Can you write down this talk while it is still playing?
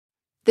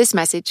This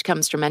message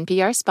comes from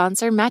NPR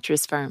sponsor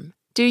Mattress Firm.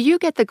 Do you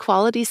get the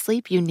quality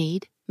sleep you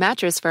need?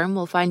 Mattress Firm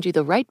will find you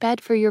the right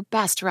bed for your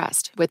best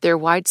rest with their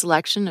wide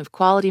selection of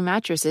quality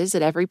mattresses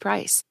at every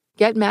price.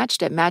 Get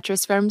matched at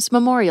Mattress Firm's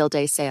Memorial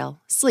Day sale.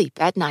 Sleep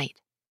at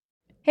night.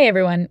 Hey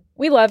everyone,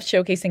 we love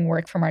showcasing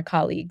work from our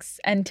colleagues,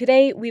 and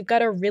today we've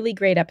got a really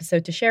great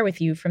episode to share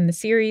with you from the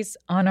series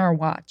On Our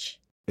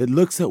Watch. It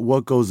looks at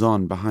what goes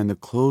on behind the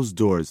closed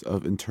doors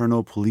of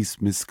internal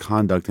police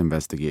misconduct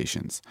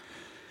investigations.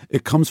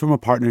 It comes from a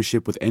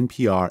partnership with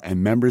NPR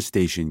and member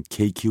station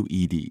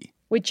KQED.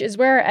 Which is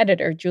where our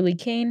editor, Julie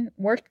Kane,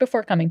 worked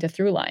before coming to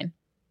Throughline.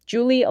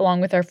 Julie,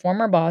 along with our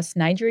former boss,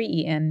 Nigeri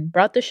Eaton,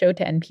 brought the show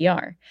to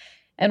NPR,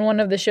 and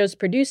one of the show's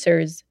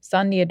producers,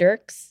 Sandhya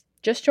Dirks,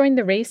 just joined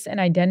the race and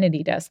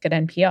identity desk at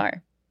NPR.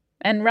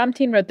 And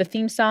Ramtin wrote the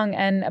theme song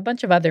and a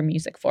bunch of other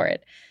music for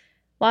it.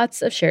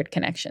 Lots of shared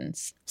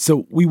connections.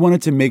 So we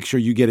wanted to make sure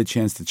you get a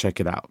chance to check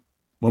it out.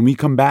 When we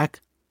come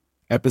back,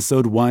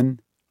 episode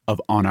 1 of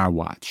On Our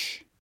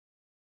Watch.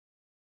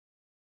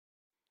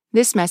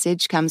 This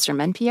message comes from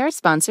NPR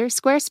sponsor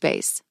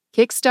Squarespace.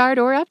 Kickstart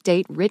or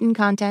update written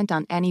content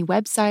on any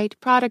website,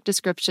 product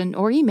description,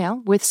 or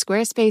email with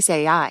Squarespace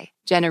AI,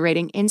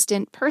 generating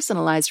instant,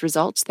 personalized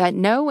results that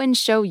know and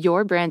show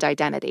your brand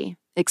identity.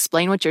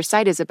 Explain what your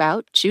site is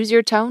about, choose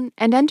your tone,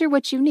 and enter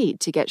what you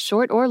need to get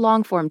short or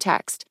long-form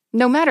text.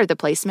 No matter the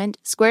placement,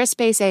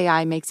 Squarespace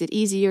AI makes it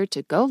easier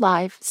to go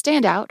live,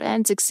 stand out,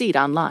 and succeed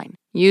online.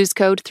 Use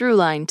code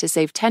THROUGHLINE to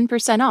save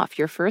 10% off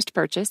your first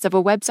purchase of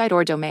a website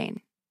or domain.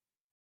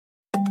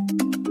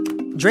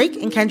 Drake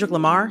and Kendrick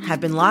Lamar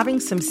have been lobbing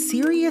some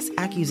serious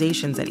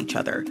accusations at each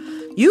other.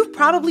 You've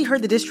probably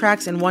heard the diss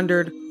tracks and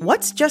wondered,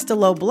 what's just a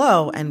low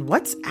blow and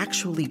what's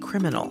actually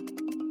criminal?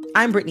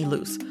 I'm Brittany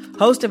Luce,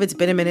 host of It's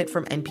Been a Minute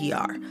from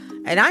NPR,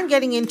 and I'm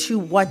getting into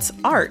what's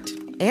art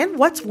and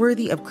what's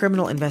worthy of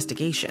criminal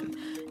investigation,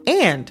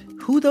 and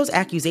who those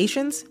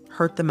accusations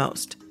hurt the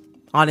most.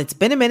 On It's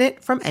Been a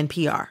Minute from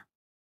NPR.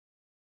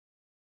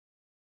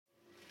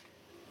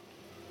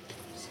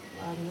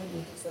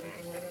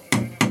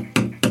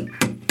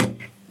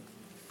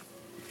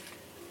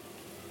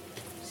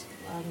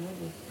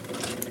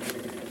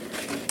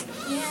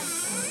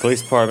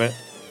 Police department.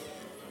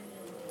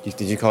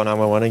 Did you call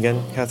 911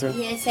 again,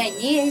 Catherine? Yes, I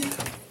did.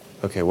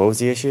 Okay, what was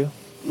the issue?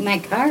 My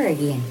car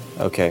again.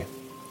 Okay.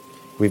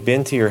 We've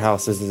been to your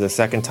house. This is the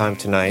second time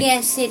tonight.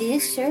 Yes, it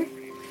is, sir.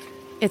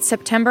 It's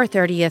September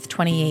 30th,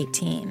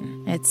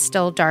 2018. It's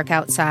still dark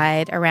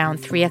outside, around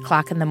 3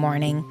 o'clock in the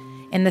morning,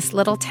 in this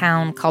little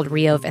town called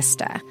Rio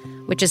Vista,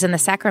 which is in the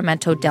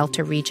Sacramento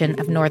Delta region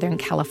of Northern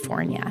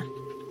California.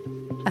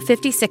 A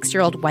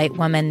 56-year-old white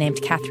woman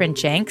named Catherine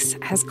Jenks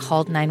has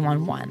called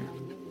 911.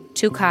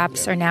 2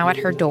 cops are now at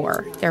her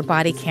door, their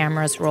body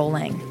cameras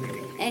rolling.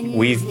 And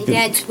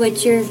that's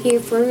what you're here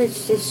for,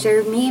 is to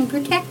serve me and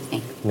protect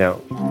me.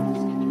 No.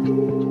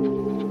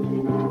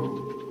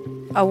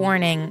 A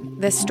warning,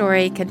 this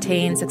story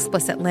contains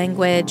explicit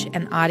language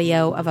and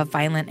audio of a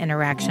violent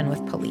interaction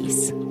with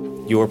police.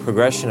 Your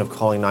progression of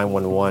calling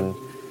 911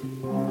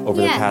 over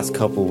the past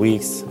couple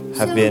weeks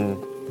have been...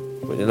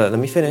 Let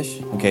me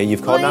finish. Okay,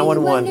 you've called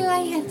 911. Why do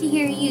I have to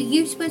hear you?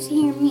 You're supposed to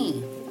hear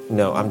me.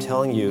 No, I'm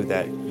telling you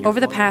that... Over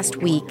the past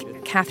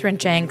week, Catherine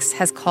Jenks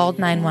has called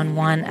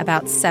 911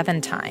 about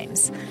 7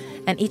 times.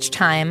 And each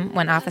time,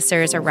 when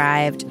officers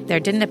arrived,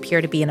 there didn't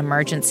appear to be an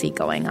emergency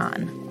going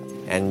on.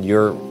 And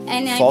you're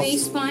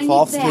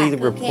falsely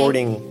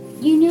reporting...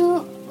 Okay? You know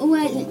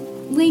what?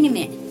 Wait a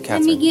minute.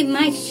 Catherine. Let me get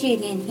my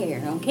shit in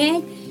here,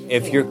 okay?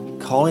 If you're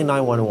calling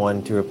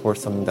 911 to report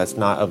something that's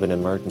not of an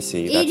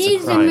emergency, that's a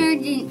crime.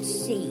 It is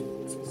emergency.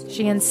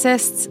 She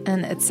insists,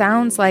 and it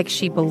sounds like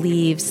she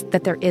believes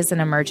that there is an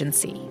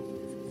emergency.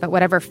 But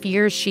whatever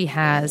fears she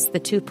has, the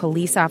 2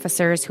 police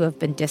officers who have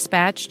been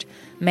dispatched,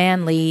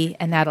 Man Lee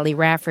and Natalie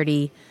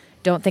Rafferty,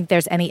 don't think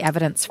there's any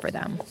evidence for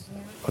them.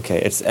 Okay,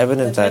 it's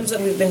evident that... The times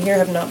that we've been here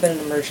have not been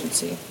an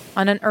emergency.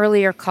 On an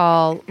earlier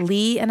call,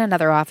 Lee and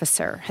another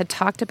officer had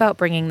talked about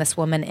bringing this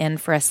woman in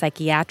for a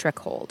psychiatric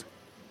hold.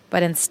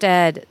 But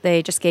instead,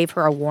 they just gave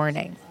her a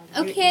warning.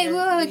 Okay,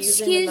 well,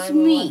 excuse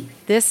me.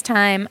 This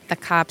time, the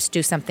cops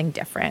do something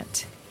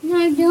different.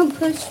 No, don't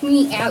push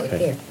me out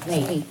there,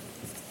 lady.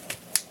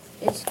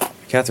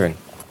 Catherine.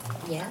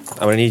 Yeah? I'm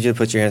going to need you to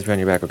put your hands behind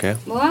your back, okay?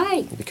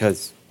 Why?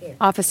 Because...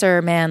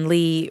 Officer Man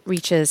Lee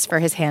reaches for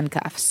his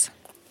handcuffs.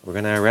 We're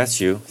going to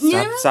arrest you.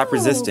 Stop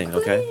resisting,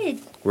 okay?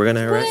 We're going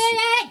to arrest you.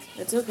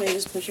 It's okay,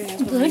 just put your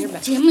hands behind your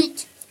back. Damn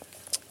it.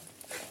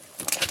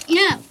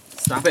 No.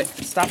 Stop it.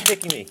 Stop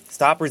kicking me.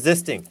 Stop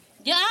resisting.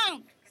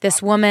 Don't. This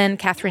woman,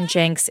 Catherine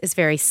Jenks, is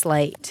very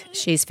slight.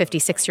 She's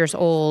 56 years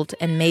old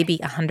and maybe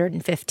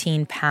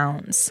 115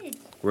 pounds.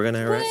 We're going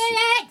to arrest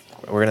you.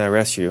 We're going to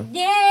arrest you.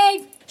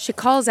 Dave! She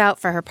calls out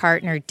for her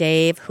partner,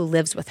 Dave, who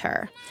lives with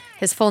her.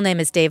 His full name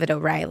is David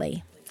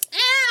O'Reilly.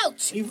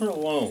 Ouch! Leave her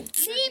alone.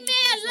 Leave me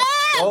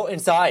alone! Go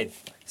inside.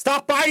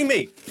 Stop biting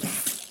me!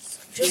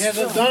 She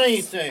hasn't done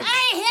anything.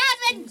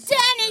 I haven't done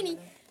anything.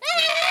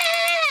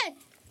 Ah!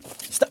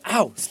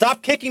 Ow!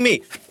 Stop kicking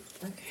me!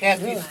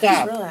 Kathy,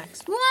 stop.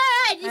 Relax.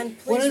 What? And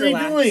please What are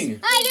relax. they doing?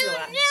 I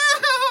don't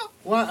know.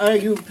 What are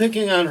you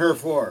picking on her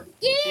for?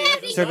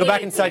 Sir, go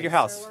back inside your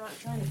house.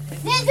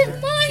 There's a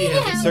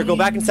money Sir, go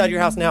back inside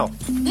your house now.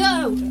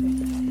 Go.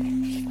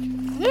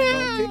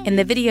 In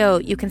the video,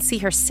 you can see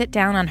her sit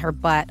down on her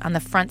butt on the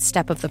front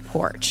step of the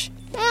porch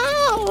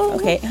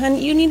Okay, hon,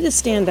 you need to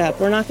stand up.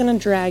 We're not going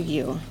to drag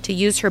you. to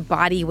use her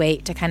body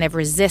weight to kind of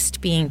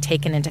resist being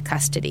taken into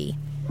custody.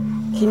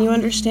 Can you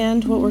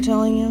understand what we're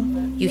telling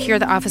you? You hear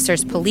the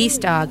officer's police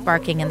dog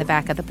barking in the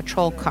back of the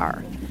patrol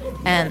car.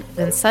 And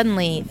then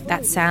suddenly,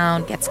 that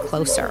sound gets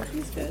closer.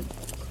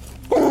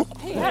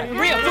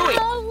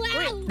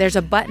 There's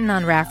a button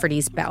on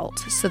Rafferty's belt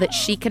so that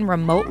she can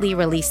remotely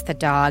release the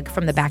dog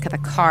from the back of the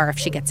car if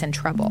she gets in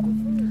trouble.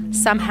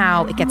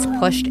 Somehow, it gets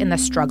pushed in the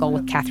struggle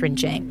with Kathryn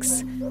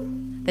Jenks.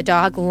 The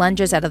dog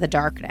lunges out of the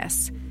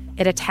darkness.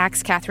 It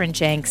attacks Kathryn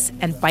Jenks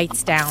and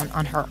bites down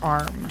on her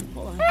arm.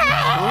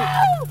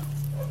 Help!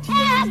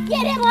 Help!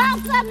 Get him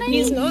off of me!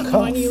 He's not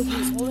on you.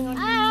 He's holding on.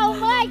 Oh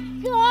my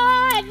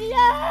God!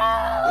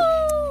 No!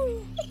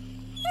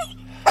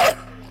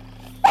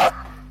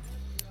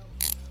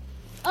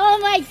 Oh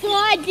my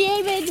God,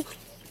 David!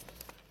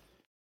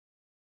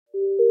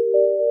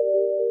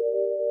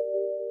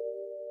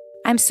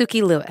 I'm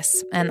Suki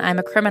Lewis, and I'm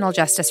a criminal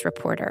justice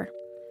reporter.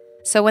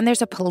 So when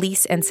there's a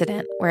police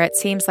incident where it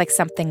seems like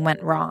something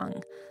went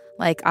wrong,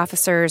 like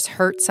officers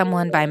hurt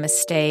someone by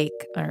mistake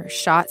or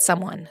shot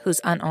someone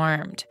who's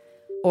unarmed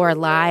or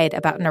lied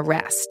about an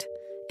arrest,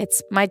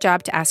 it's my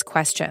job to ask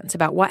questions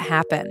about what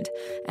happened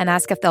and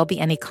ask if there'll be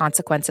any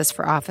consequences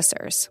for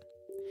officers.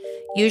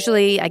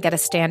 Usually I get a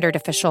standard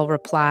official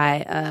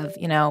reply of,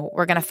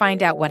 we're going to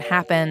find out what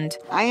happened.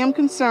 I am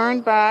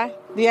concerned by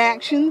the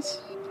actions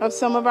of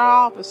some of our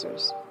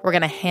officers. We're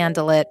going to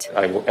handle it.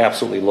 I will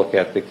absolutely look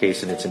at the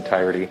case in its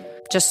entirety.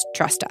 Just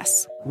trust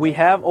us. We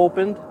have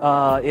opened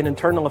an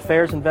internal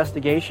affairs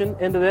investigation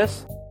into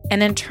this.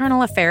 An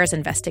internal affairs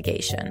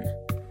investigation.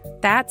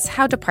 That's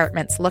how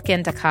departments look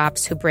into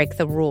cops who break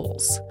the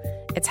rules.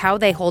 It's how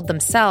they hold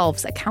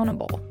themselves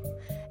accountable.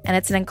 And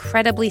it's an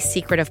incredibly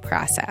secretive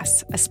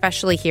process,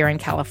 especially here in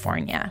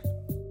California.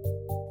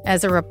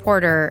 As a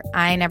reporter,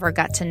 I never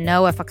got to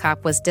know if a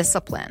cop was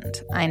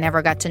disciplined. I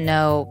never got to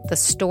know the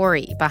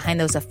story behind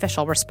those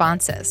official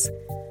responses,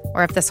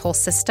 or if this whole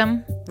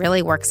system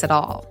really works at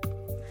all.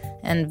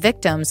 And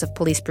victims of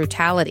police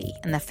brutality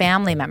and the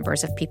family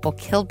members of people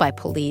killed by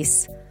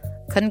police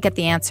couldn't get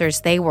the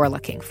answers they were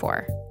looking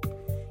for.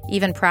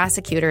 Even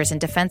prosecutors and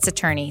defense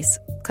attorneys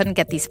couldn't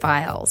get these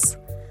files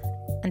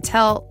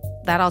until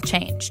that all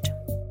changed.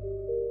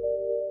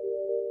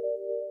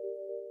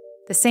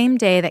 The same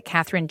day that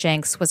Kathryn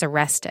Jenks was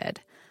arrested,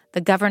 the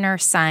governor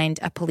signed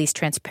a police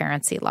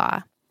transparency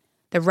law.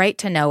 The Right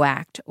to Know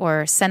Act,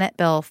 or Senate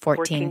Bill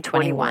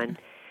 1421,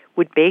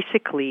 would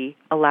basically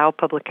allow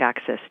public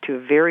access to a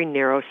very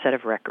narrow set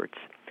of records.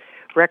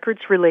 Records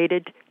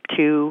related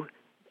to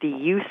the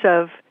use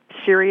of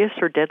serious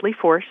or deadly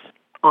force,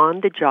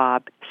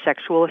 on-the-job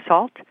sexual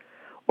assault,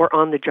 or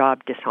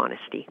on-the-job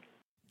dishonesty.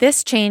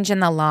 This change in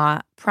the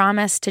law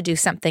promised to do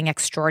something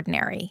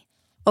extraordinary.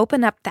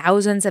 Open up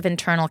thousands of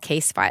internal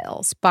case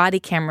files, body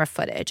camera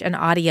footage, and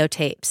audio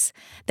tapes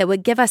that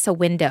would give us a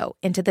window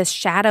into this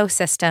shadow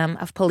system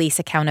of police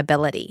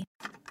accountability.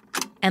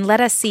 And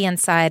let us see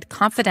inside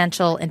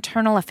confidential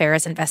internal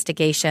affairs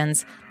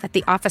investigations that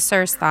the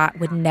officers thought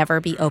would never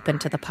be open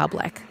to the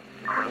public.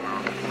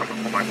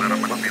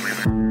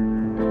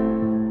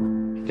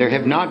 There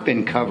have not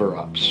been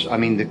cover-ups. I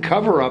mean, the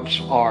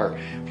cover-ups are,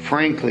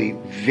 frankly,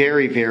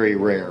 very, very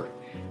rare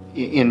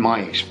in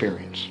my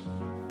experience.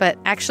 But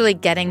actually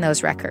getting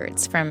those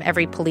records from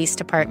every police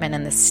department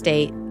in the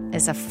state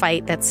is a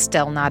fight that's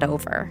still not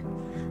over.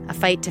 A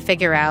fight to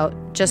figure out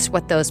just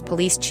what those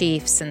police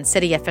chiefs and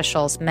city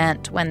officials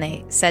meant when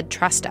they said,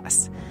 trust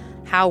us,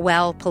 how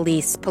well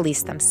police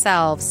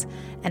themselves,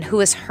 and who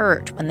is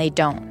hurt when they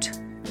don't.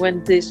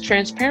 When this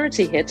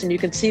transparency hits and you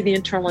can see the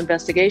internal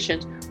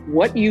investigations,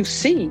 what you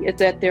see is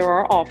that there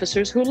are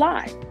officers who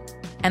lie.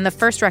 And the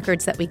first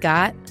records that we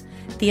got,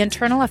 the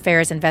internal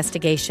affairs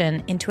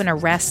investigation into an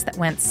arrest that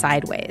went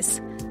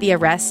sideways, the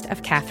arrest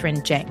of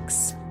Kathryn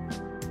Jenks.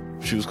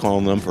 She was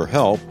calling them for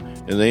help,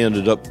 and they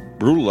ended up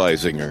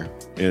brutalizing her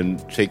and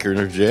taking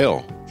her to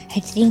jail. I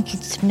think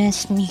it's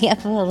messed me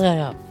up a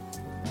little.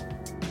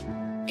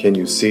 Can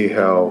you see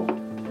how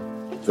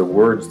the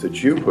words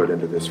that you put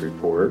into this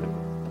report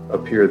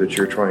appear that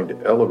you're trying to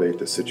elevate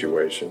the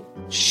situation?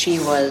 She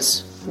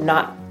was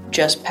not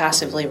just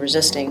passively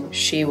resisting,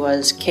 she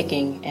was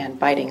kicking and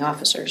biting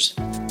officers.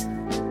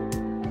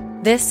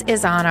 This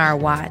is On Our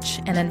Watch,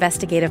 an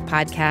investigative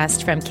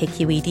podcast from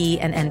KQED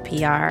and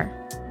NPR.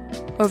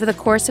 Over the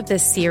course of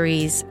this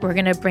series, we're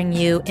going to bring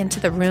you into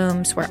the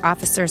rooms where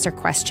officers are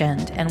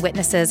questioned and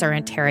witnesses are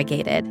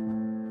interrogated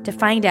to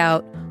find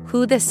out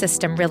who this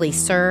system really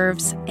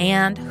serves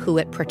and who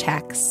it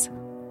protects.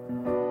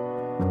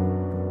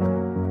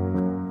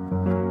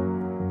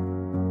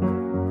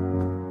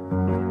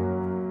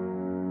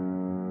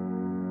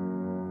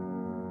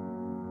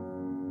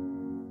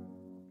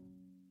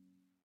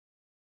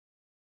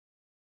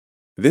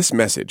 This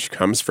message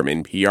comes from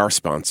NPR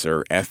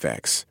sponsor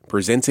FX,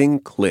 presenting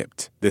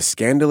Clipped, the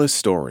scandalous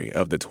story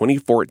of the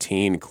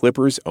 2014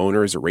 Clippers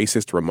owner's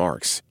racist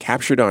remarks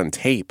captured on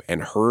tape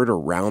and heard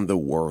around the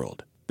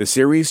world. The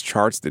series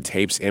charts the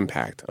tape's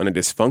impact on a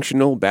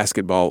dysfunctional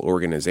basketball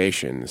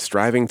organization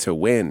striving to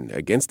win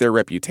against their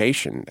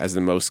reputation as the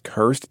most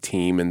cursed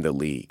team in the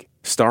league.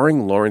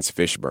 Starring Lawrence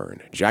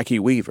Fishburne, Jackie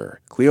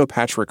Weaver,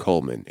 Cleopatra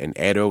Coleman, and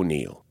Ed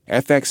O'Neill.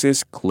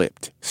 FX's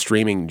Clipped,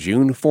 streaming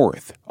June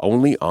 4th,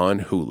 only on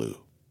Hulu.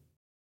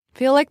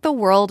 Feel like the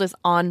world is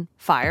on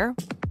fire?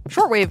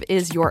 Shortwave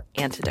is your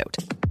antidote.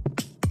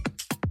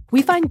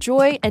 We find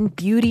joy and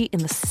beauty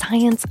in the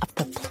science of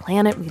the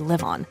planet we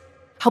live on.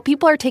 How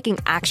people are taking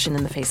action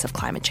in the face of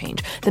climate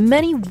change, the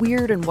many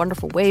weird and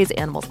wonderful ways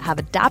animals have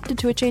adapted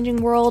to a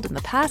changing world in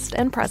the past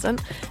and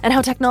present, and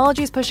how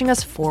technology is pushing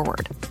us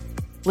forward.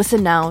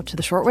 Listen now to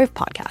the Shortwave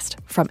Podcast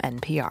from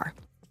NPR.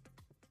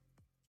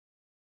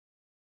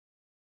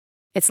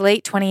 It's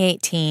late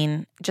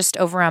 2018, just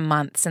over a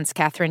month since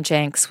Kathryn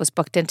Janks was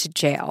booked into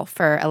jail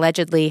for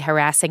allegedly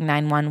harassing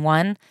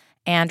 911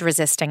 and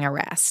resisting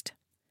arrest.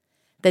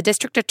 The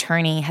district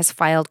attorney has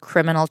filed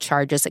criminal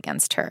charges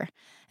against her,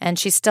 and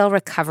she's still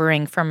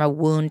recovering from a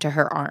wound to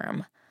her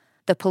arm.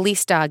 The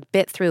police dog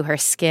bit through her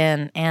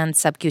skin and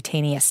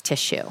subcutaneous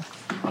tissue.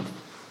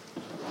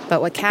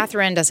 But what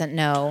Kathryn doesn't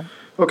know...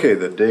 Okay,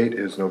 the date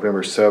is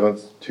November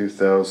 7th,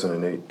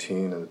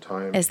 2018, and the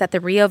time... is that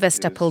the Rio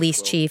Vista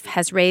police chief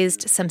has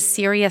raised some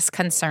serious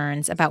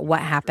concerns about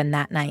what happened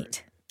that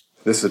night.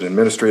 This is an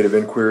administrative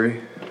inquiry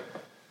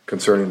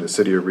concerning the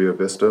city of Rio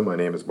Vista. My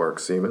name is Mark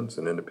Siemens,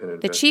 an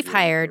independent... The chief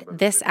hired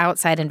this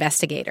outside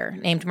investigator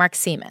named Mark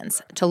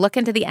Siemens to look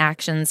into the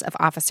actions of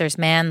officers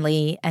Man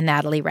Lee and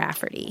Natalie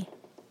Rafferty.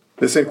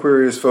 This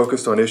inquiry is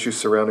focused on issues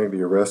surrounding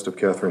the arrest of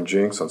Kathryn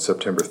Janks on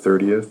September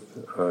 30th.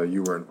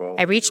 You were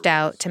involved... I reached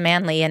out to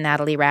Man Lee and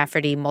Natalie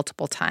Rafferty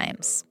multiple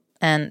times,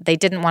 and they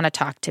didn't want to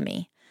talk to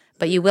me.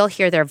 But you will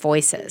hear their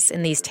voices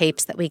in these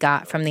tapes that we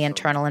got from the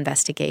internal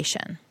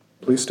investigation.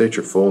 Please state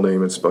your full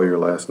name and spell your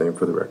last name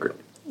for the record.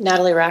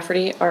 Natalie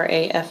Rafferty,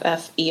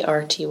 Rafferty.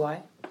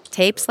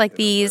 Tapes like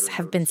these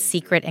have been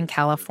secret in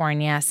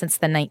California since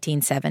the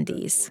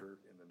 1970s.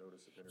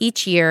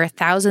 Each year,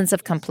 thousands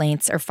of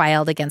complaints are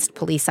filed against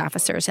police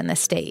officers in the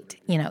state,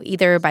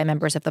 either by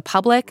members of the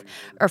public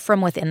or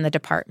from within the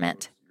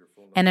department.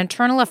 And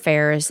Internal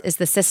Affairs is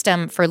the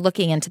system for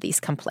looking into these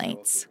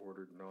complaints.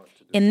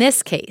 In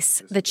this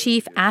case, the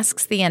chief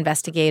asks the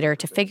investigator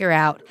to figure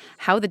out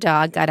how the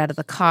dog got out of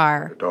the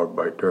car. Dog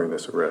bite during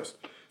this arrest.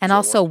 And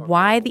also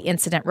why the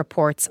incident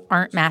reports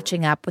aren't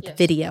matching up with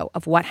video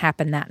of what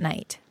happened that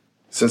night.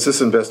 Since this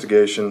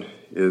investigation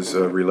is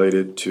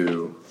related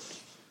to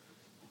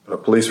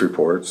police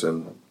reports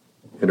and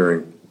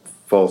entering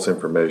false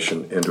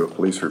information into a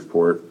police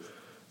report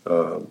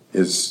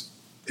is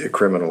a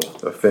criminal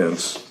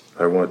offense,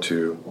 I want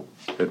to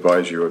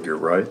advise you of your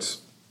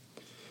rights.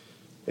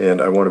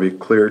 And I want to be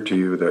clear to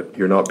you that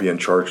you're not being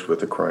charged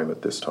with a crime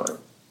at this time.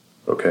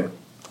 Okay?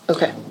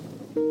 Okay.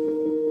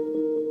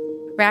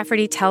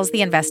 Rafferty tells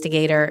the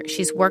investigator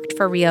she's worked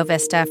for Rio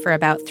Vista for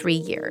about 3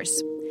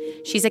 years.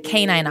 She's a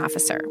canine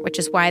officer, which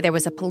is why there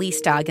was a police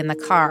dog in the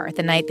car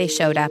the night they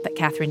showed up at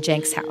Kathryn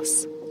Janks'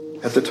 house.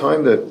 At the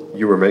time that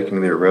you were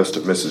making the arrest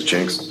of Miss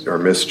Janks,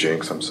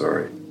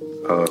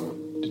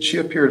 did she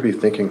appear to be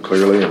thinking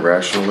clearly and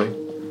rationally?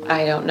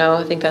 I don't know.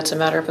 I think that's a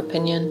matter of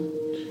opinion.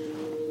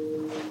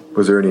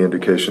 Was there any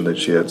indication that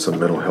she had some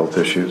mental health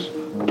issues?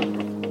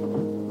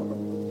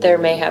 There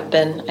may have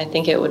been. I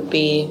think it would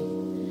be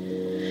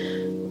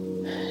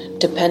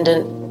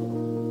dependent.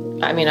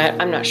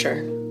 I'm not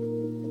sure.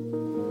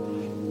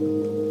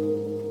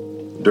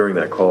 During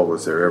that call,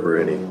 was there ever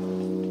any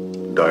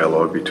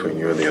dialogue between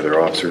you and the other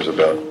officers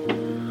about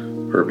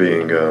her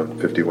being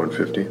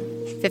 5150?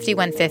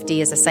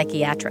 5150 is a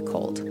psychiatric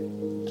hold.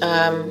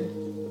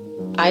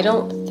 I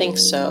don't think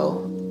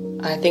so.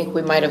 I think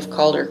we might have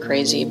called her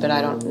crazy, but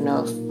I don't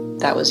know if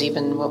that was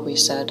even what we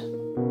said.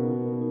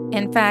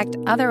 In fact,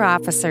 other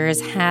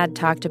officers had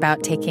talked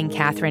about taking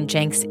Kathryn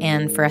Janks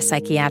in for a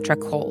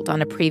psychiatric hold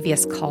on a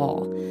previous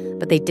call,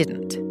 but they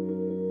didn't.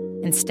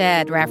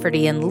 Instead,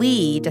 Rafferty and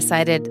Lee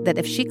decided that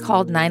if she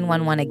called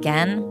 911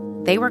 again,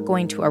 they were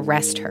going to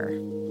arrest her.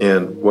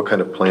 And what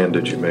kind of plan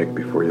did you make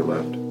before you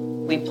left?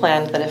 We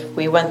planned that if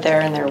we went there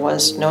and there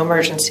was no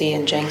emergency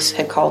and Janks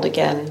had called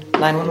again,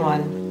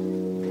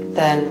 911,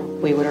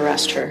 then we would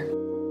arrest her.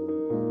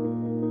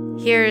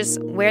 Here's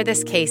where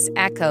this case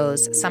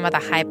echoes some of the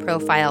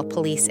high-profile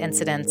police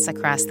incidents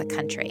across the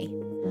country.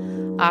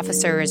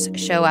 Officers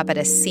show up at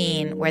a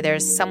scene where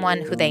there's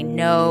someone who they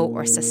know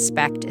or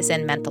suspect is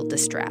in mental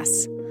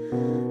distress.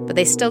 But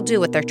they still do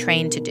what they're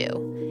trained to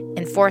do,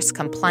 enforce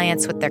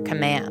compliance with their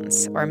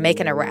commands or make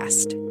an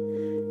arrest.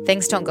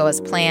 Things don't go as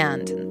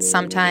planned, and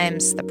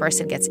sometimes the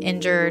person gets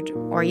injured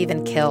or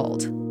even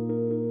killed.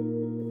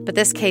 But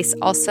this case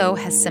also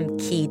has some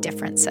key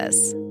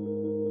differences.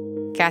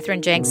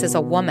 Kathryn Janks is a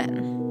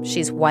woman.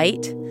 She's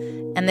white,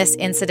 and this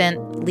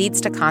incident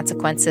leads to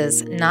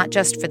consequences not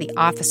just for the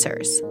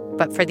officers,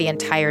 but for the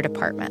entire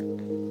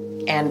department.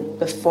 And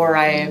before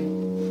I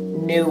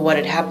knew what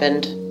had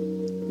happened,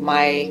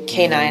 my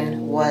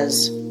canine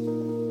was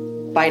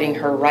biting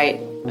her right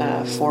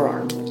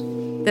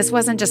forearm. This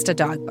wasn't just a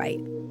dog bite.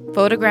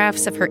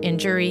 Photographs of her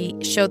injury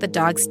show the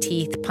dog's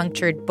teeth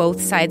punctured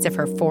both sides of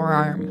her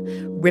forearm,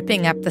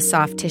 ripping up the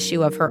soft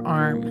tissue of her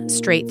arm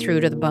straight through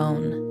to the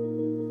bone.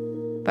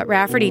 But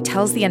Rafferty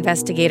tells the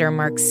investigator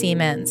Mark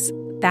Siemens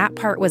that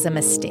part was a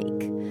mistake.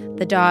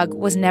 The dog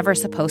was never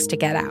supposed to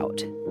get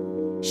out.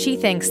 She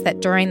thinks that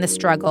during the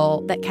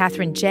struggle that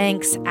Kathryn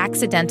Janks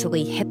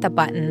accidentally hit the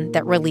button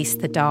that released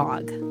the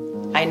dog.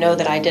 I know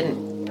that I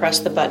didn't press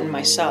the button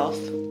myself.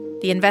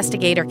 The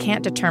investigator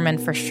can't determine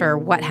for sure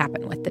what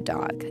happened with the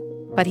dog,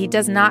 but he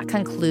does not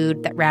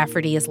conclude that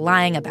Rafferty is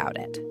lying about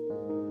it.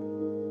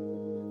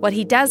 What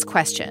he does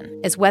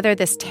question is whether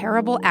this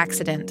terrible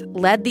accident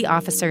led the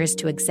officers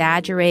to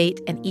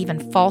exaggerate and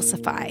even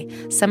falsify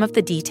some of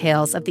the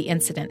details of the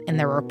incident in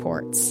their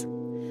reports,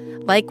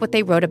 like what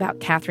they wrote about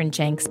Kathryn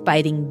Janks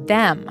biting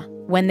them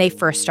when they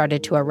first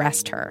started to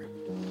arrest her.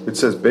 It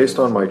says, based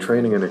on my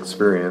training and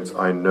experience,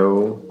 I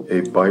know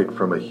a bite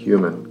from a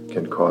human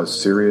can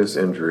cause serious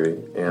injury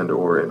and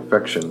or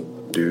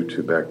infection due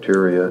to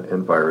bacteria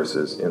and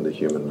viruses in the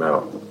human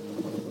mouth.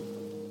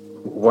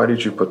 Why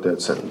did you put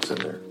that sentence in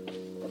there?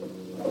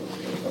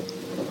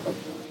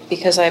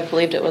 Because I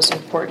believed it was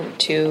important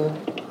to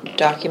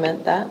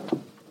document that.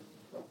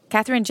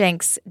 Kathryn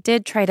Janks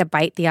did try to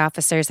bite the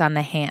officers on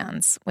the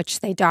hands,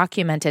 which they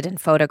documented in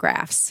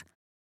photographs.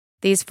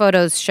 These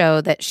photos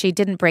show that she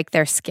didn't break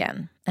their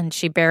skin, and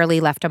she barely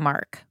left a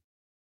mark.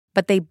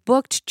 But they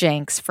booked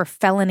Janks for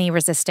felony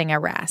resisting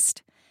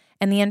arrest,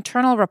 and the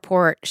internal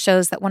report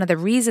shows that one of the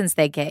reasons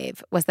they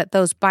gave was that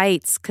those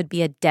bites could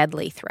be a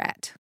deadly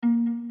threat.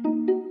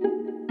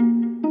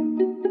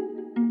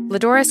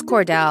 LaDoris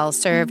Cordell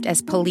served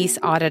as police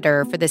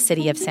auditor for the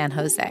city of San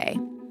Jose.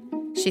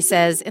 She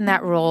says in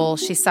that role,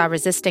 she saw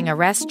resisting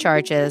arrest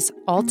charges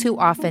all too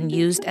often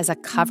used as a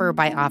cover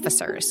by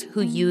officers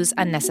who use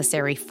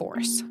unnecessary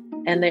force.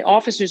 And the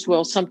officers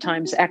will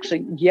sometimes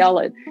actually yell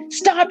at,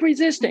 "Stop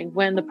resisting,"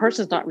 when the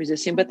person's not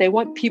resisting, but they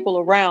want people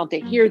around to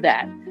hear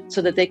that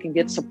so that they can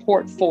get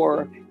support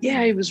for,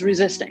 yeah, he was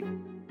resisting.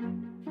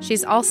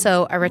 She's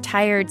also a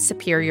retired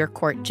Superior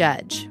Court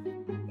judge.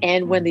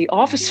 And when the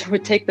officer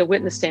would take the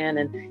witness stand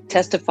and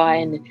testify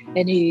and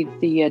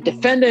the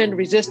defendant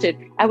resisted,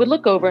 I would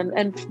look over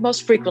and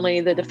most frequently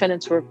the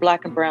defendants were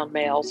black and brown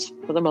males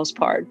for the most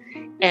part.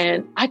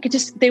 And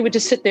they would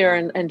just sit there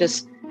and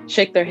just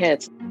shake their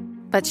heads.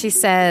 But she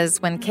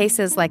says when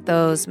cases like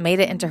those made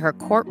it into her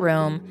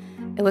courtroom,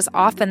 it was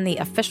often the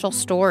official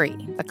story,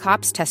 the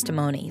cop's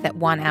testimony, that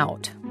won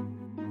out.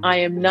 I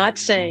am not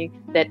saying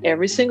that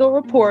every single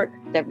report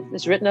that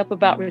is written up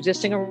about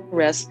resisting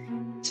arrest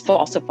is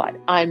falsified.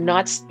 I'm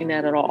not saying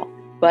that at all.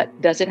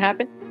 But does it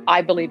happen?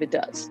 I believe it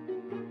does.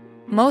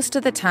 Most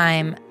of the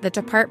time, the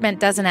department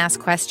doesn't ask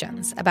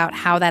questions about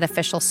how that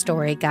official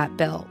story got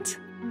built.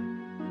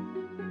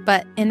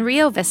 But in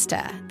Rio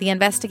Vista, the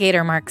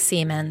investigator Mark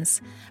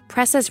Siemens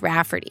presses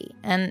Rafferty,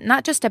 and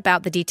not just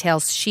about the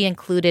details she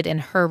included in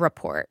her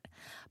report,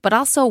 but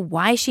also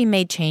why she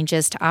made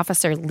changes to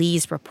Officer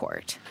Lee's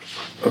report.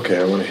 Okay,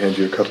 I want to hand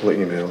you a couple of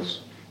emails.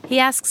 He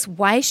asks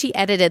why she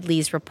edited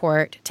Lee's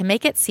report to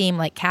make it seem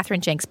like Kathryn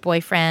Janks'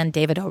 boyfriend,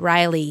 David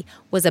O'Reilly,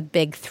 was a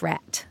big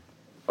threat.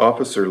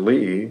 Officer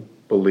Lee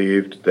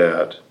believed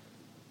that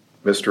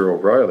Mr.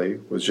 O'Reilly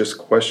was just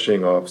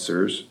questioning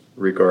officers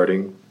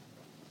regarding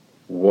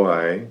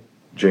why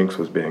Janks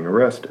was being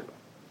arrested.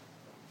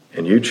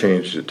 And you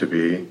changed it to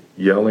be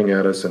yelling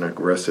at us in an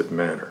aggressive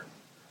manner.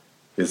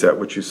 Is that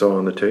what you saw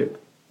on the tape?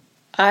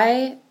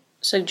 I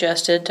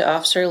suggested to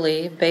Officer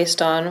Lee,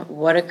 based on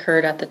what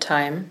occurred at the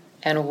time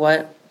and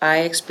what I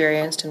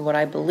experienced and what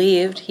I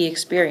believed he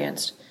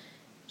experienced,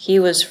 he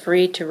was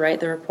free to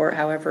write the report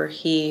however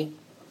he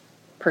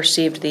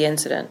perceived the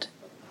incident.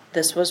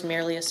 This was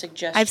merely a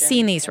suggestion. I've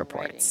seen these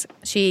reports.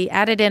 She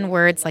added in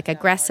words like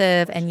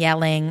aggressive and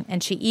yelling,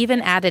 and she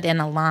even added in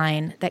a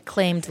line that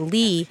claimed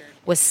Lee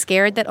was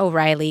scared that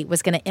O'Reilly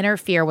was going to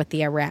interfere with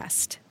the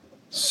arrest.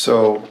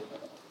 So,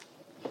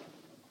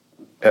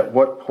 at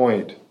what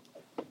point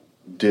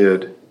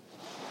did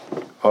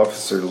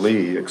Officer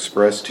Lee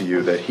express to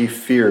you that he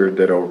feared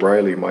that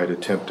O'Reilly might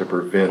attempt to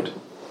prevent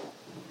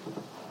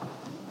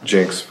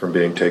Janks from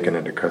being taken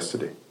into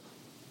custody?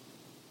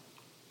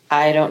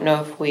 I don't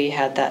know if we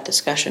had that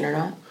discussion or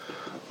not.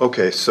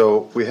 Okay,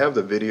 so we have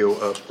the video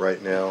up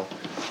right now.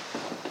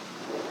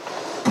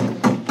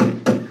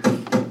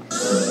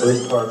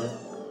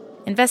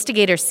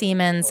 Investigator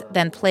Siemens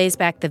then plays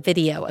back the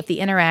video of the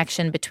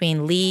interaction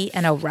between Lee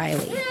and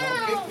O'Reilly.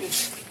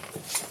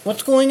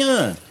 What's going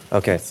on?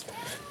 Okay,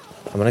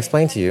 I'm going to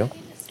explain to you.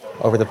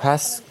 Over the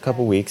past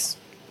couple weeks,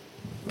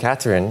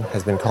 Kathryn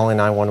has been calling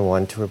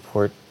 911 to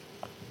report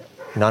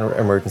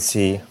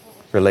non-emergency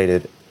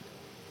related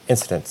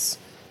incidents.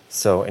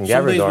 So in that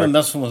regard... Somebody's been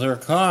messing with her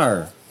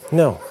car.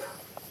 No.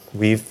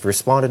 We've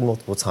responded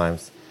multiple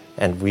times,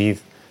 and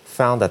we've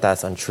found that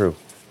that's untrue.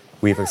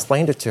 We've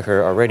explained it to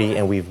her already,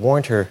 and we've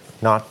warned her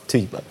not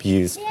to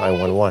abuse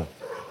 911.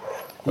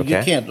 Okay?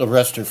 You can't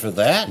arrest her for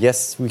that.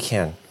 Yes, we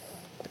can.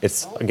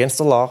 It's against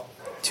the law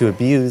to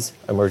abuse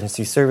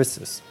emergency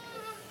services.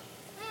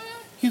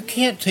 You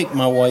can't take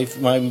my wife,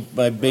 my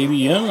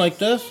baby in like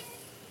this.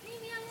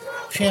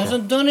 She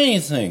hasn't done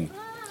anything.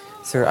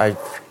 Sir, I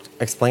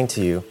explained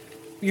to you.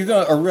 You're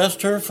going to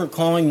arrest her for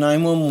calling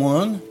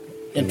 911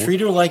 and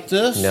treat her like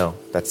this? No,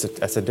 that's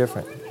a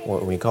different.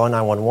 When you call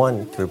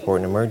 911 to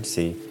report an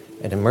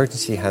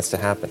emergency has to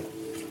happen.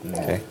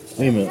 Okay?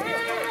 Wait a minute.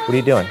 What are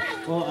you doing?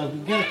 Well,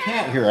 I've got a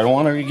cat here. I don't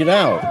want her to get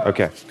out.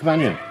 Okay. Come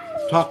on in.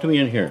 Talk to me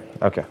in here.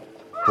 Okay.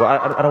 Well,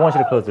 I don't want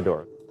you to close the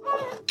door.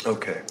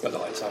 Okay.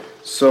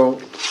 So,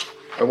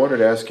 I wanted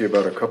to ask you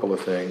about a couple of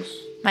things.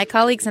 My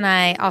colleagues and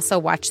I also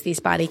watched these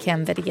body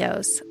cam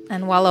videos,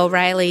 and while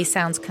O'Reilly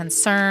sounds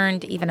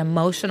concerned, even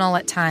emotional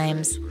at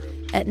times,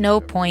 at no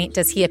point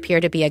does he appear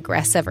to be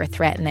aggressive or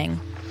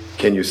threatening.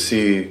 Can you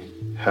see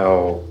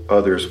how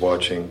others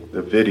watching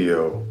the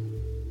video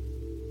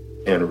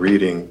and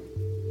reading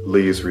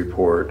Lee's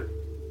report,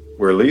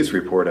 where Lee's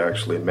report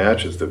actually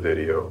matches the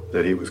video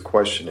that he was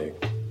questioning,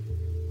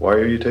 why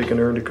are you taking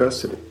her into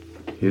custody?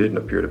 He didn't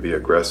appear to be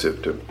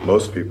aggressive to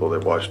most people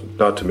that watched,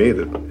 not to me,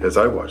 as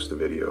I watched the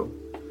video.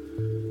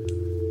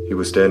 He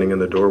was standing in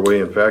the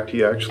doorway. In fact,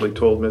 he actually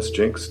told Miss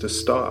Jinks to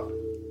stop.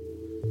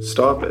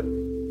 Stop it.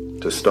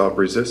 To stop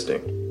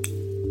resisting.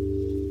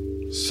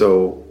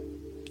 So,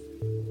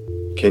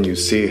 can you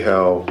see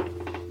how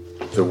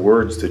the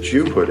words that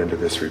you put into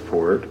this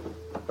report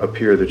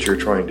appear that you're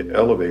trying to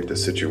elevate the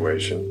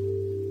situation,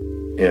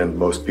 and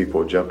most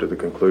people jump to the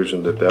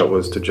conclusion that that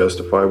was to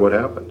justify what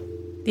happened?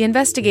 The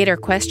investigator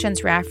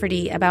questions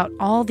Rafferty about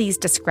all these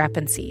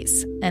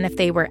discrepancies and if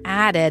they were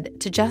added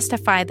to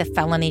justify the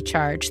felony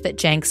charge that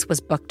Jenks was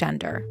booked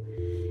under.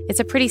 It's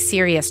a pretty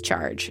serious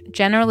charge,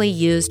 generally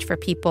used for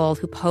people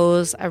who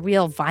pose a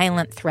real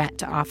violent threat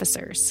to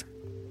officers.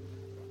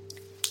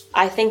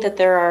 I think that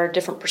there are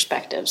different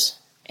perspectives,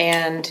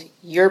 and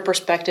your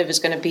perspective is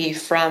going to be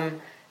from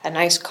a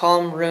nice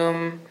calm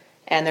room,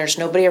 and there's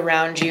nobody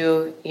around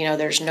you,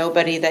 there's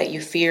nobody that you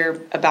fear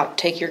about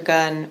take your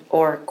gun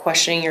or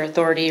questioning your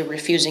authority,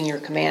 refusing your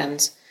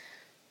commands.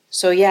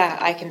 So yeah,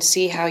 I can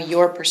see how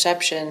your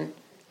perception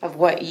of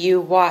what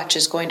you watch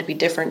is going to be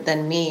different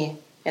than me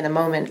in the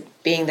moment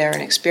being there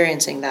and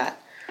experiencing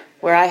that,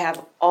 where I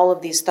have all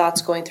of these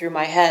thoughts going through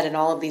my head and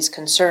all of these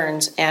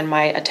concerns and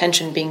my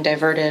attention being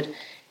diverted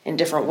in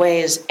different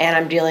ways, and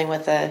I'm dealing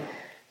with a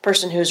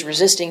person who's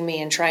resisting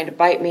me and trying to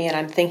bite me, and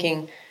I'm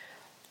thinking,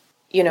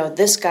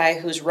 this guy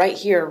who's right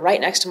here,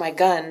 right next to my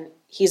gun,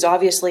 he's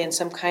obviously in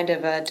some kind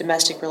of a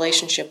domestic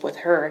relationship with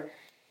her.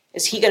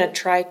 Is he going to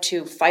try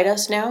to fight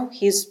us now?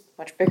 He's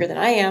much bigger than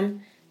I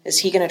am. Is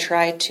he going to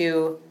try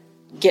to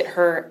get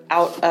her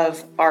out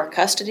of our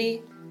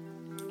custody?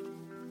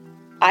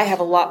 I have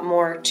a lot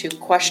more to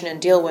question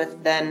and deal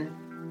with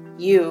than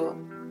you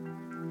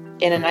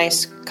in a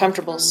nice,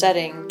 comfortable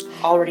setting,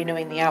 already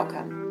knowing the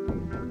outcome.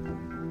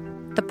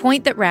 The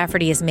point that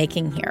Rafferty is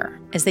making here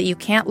is that you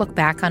can't look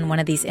back on one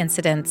of these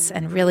incidents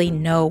and really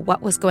know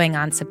what was going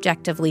on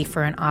subjectively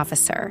for an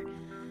officer.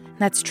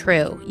 That's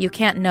true. You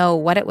can't know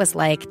what it was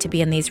like to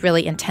be in these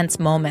really intense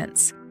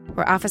moments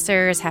where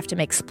officers have to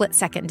make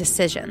split-second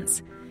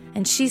decisions.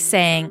 And she's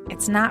saying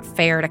it's not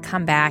fair to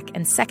come back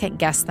and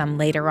second-guess them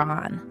later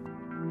on.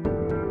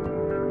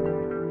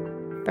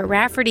 But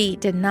Rafferty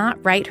did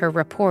not write her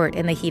report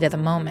in the heat of the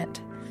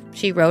moment.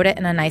 She wrote it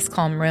in a nice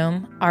calm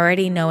room,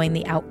 already knowing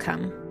the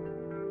outcome.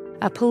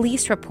 A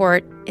police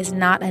report is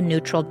not a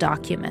neutral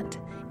document.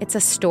 It's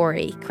a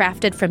story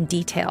crafted from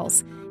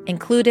details,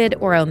 included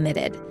or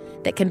omitted,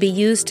 that can be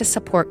used to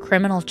support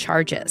criminal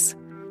charges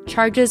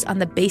on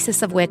the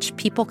basis of which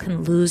people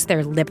can lose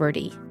their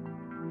liberty.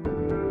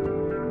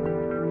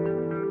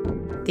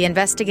 The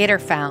investigator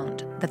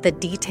found that the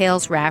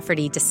details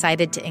Rafferty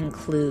decided to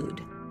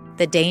include,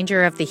 the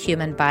danger of the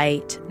human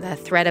bite, the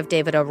threat of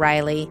David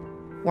O'Reilly,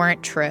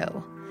 weren't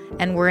true,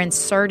 and were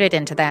inserted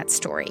into that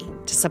story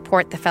to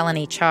support the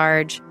felony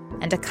charge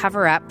and to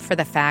cover up for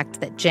the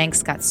fact that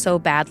Jenks got so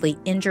badly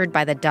injured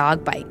by the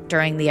dog bite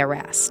during the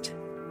arrest.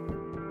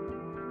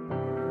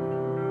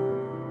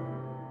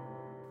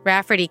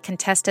 Rafferty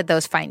contested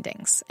those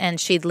findings, and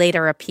she'd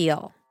later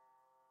appeal.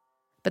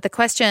 But the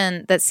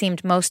question that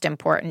seemed most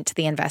important to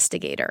the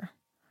investigator,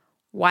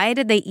 why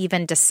did they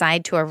even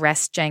decide to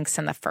arrest Jenks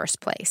in the first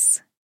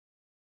place?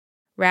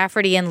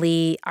 Rafferty and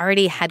Lee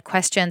already had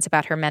questions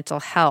about her mental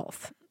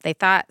health. They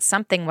thought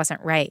something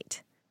wasn't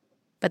right.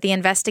 But the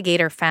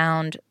investigator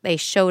found they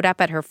showed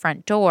up at her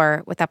front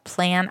door with a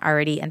plan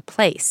already in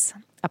place,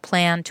 a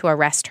plan to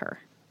arrest her.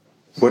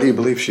 What do you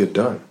believe she had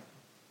done?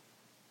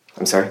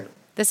 I'm sorry?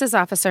 This is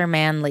Officer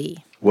Man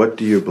Lee. What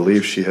do you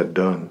believe she had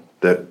done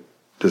that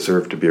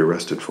deserved to be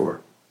arrested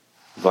for?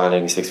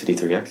 Violating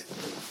 653X.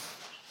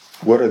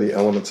 What are the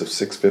elements of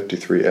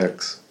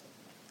 653X?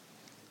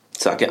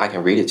 So I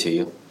can read it to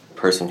you.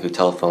 person who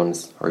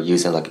telephones or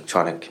uses an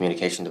electronic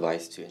communication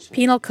device to...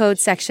 Penal Code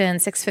Section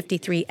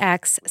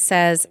 653X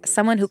says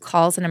someone who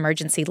calls an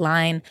emergency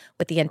line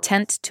with the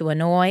intent to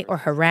annoy or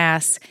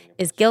harass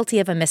is guilty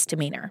of a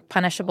misdemeanor,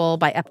 punishable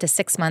by up to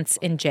 6 months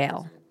in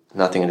jail.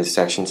 Nothing in this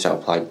section shall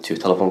apply to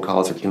telephone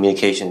calls or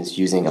communications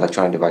using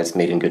electronic device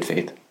made in good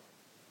faith.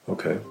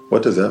 Okay.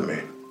 What does that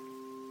mean?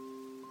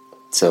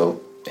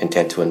 So,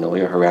 intent to annoy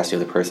or harass the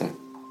other person.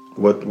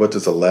 What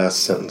does the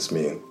last sentence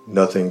mean?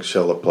 Nothing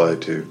shall apply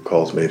to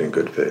calls made in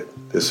good faith.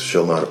 This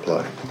shall not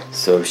apply.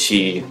 So if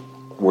she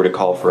were to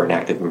call for an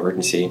active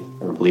emergency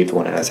or believe the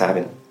one as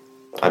having,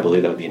 I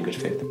believe that would be in good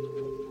faith.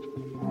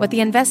 What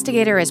the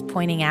investigator is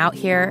pointing out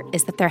here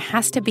is that there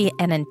has to be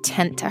an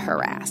intent to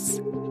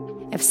harass.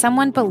 If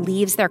someone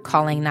believes they're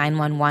calling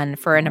 911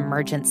 for an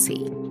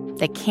emergency,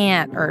 they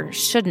can't or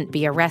shouldn't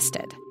be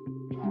arrested.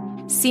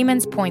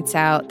 Siemens points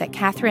out that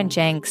Catherine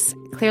Jenks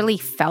clearly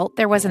felt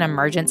there was an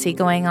emergency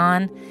going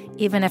on,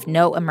 even if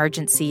no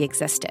emergency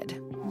existed.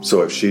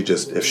 So if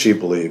she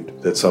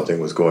believed that something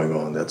was going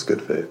on, that's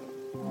good faith?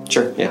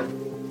 Sure, yeah.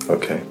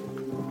 Okay.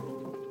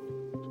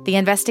 The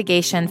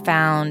investigation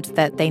found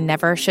that they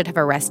never should have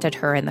arrested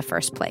her in the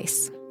first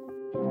place.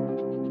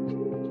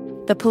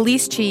 The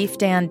police chief,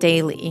 Dan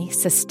Daly,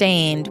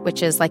 sustained,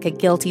 which is like a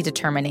guilty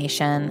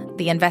determination,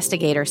 the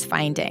investigators'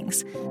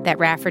 findings that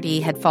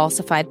Rafferty had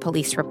falsified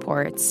police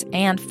reports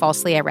and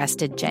falsely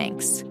arrested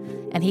Jenks,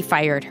 and he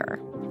fired her.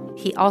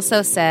 He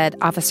also said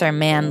Officer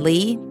Man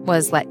Lee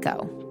was let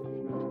go.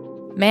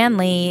 Man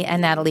Lee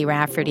and Natalie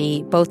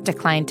Rafferty both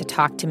declined to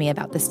talk to me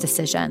about this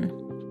decision.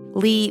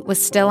 Lee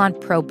was still on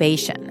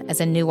probation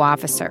as a new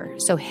officer,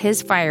 so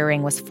his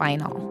firing was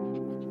final.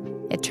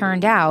 It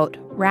turned out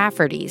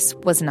Rafferty's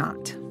was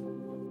not.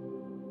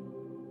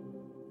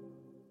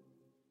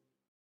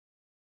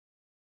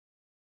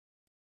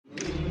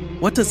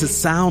 What does it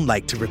sound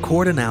like to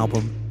record an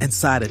album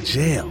inside a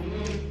jail?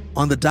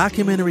 On the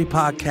documentary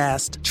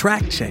podcast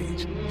Track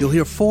Change, you'll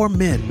hear 4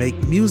 men make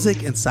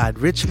music inside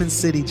Richmond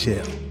City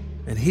Jail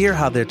and hear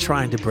how they're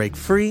trying to break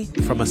free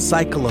from a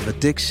cycle of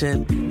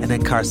addiction and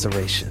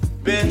incarceration.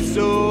 Been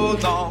so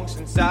long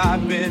since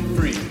I've been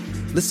free.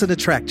 Listen to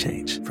Track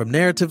Change from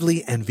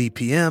Narratively and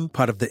VPM,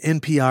 part of the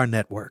NPR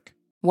network.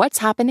 What's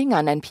happening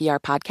on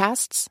NPR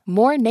podcasts?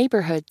 More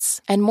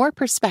neighborhoods and more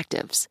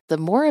perspectives. The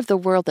more of the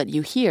world that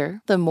you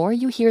hear, the more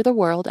you hear the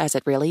world as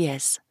it really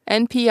is.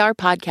 NPR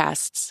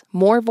podcasts.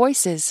 More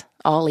voices,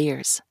 all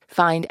ears.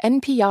 Find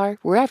NPR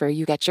wherever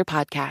you get your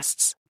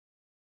podcasts.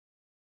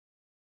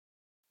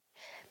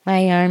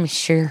 My arm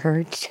sure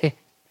hurts. Yeah,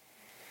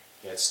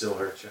 it still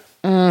hurts you.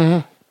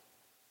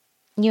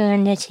 You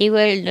want to see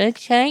what it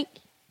looks like?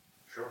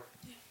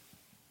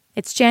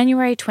 It's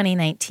January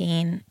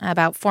 2019,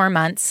 about 4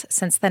 months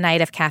since the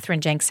night of Catherine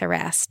Jenks'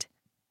 arrest.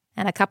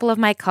 And a couple of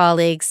my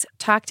colleagues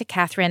talked to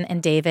Catherine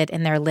and David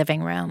in their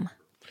living room.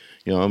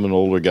 You know, I'm an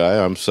older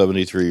guy. I'm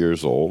 73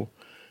 years old.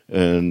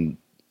 And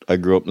I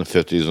grew up in the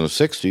 50s and the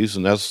 60s,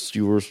 and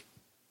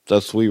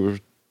that's we were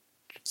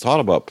thought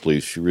about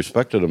police. You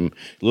respected them.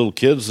 Little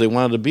kids, they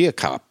wanted to be a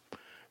cop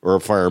or a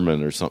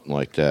fireman or something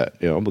like that,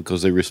 you know,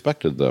 because they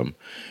respected them.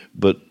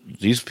 But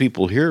these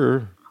people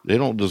here, they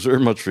don't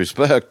deserve much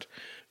respect.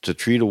 To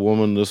treat a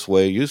woman this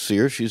way, you see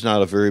her, she's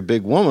not a very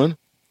big woman.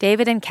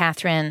 David and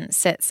Catherine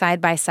sit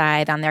side by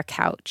side on their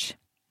couch.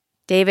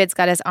 David's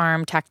got his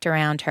arm tucked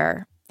around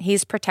her.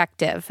 He's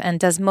protective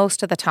and does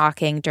most of the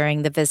talking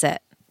during the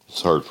visit.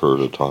 It's hard for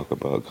her to talk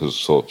about because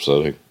it's so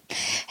upsetting.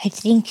 I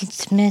think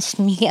it's messed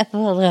me up a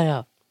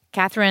little.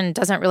 Catherine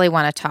doesn't really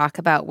want to talk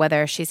about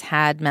whether she's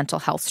had mental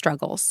health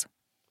struggles.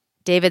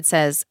 David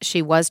says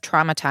she was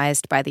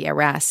traumatized by the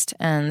arrest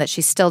and that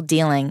she's still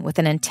dealing with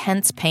an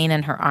intense pain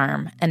in her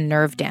arm and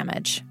nerve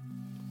damage.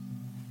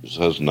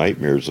 She has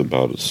nightmares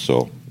about it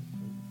still.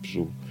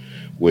 She'll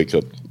wake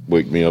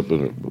me up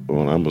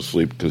when I'm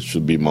asleep because she'll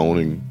be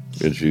moaning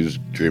and she's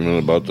dreaming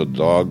about the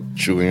dog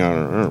chewing on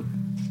her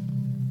arm.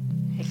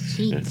 I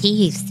see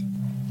teeth.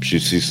 She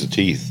sees the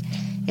teeth.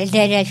 And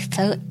then I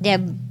felt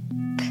that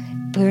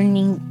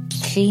burning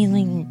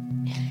feeling.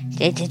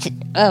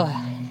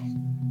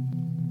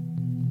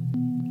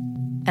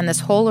 And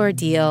this whole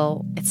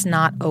ordeal, it's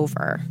not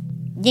over.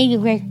 They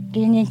were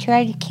going to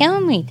try to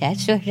kill me.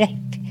 That's what I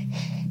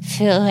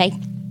feel like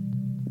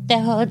the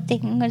whole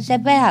thing was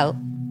about.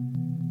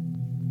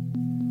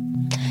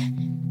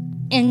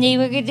 And they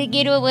were going to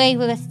get away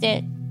with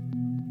it.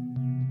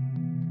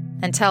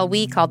 Until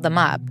we called them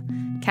up,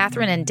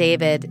 Catherine and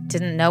David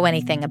didn't know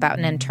anything about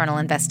an internal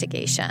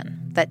investigation,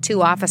 that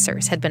 2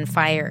 officers had been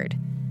fired,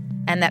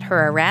 and that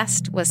her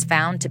arrest was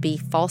found to be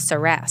false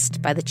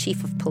arrest by the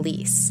chief of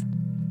police.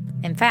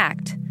 In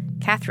fact,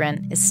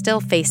 Catherine is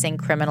still facing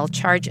criminal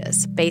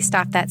charges based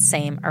off that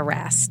same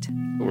arrest.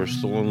 We're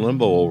still in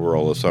limbo over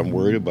all this. I'm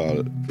worried about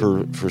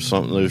it. For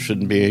something there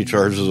shouldn't be any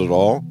charges at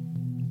all.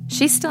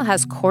 She still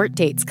has court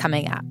dates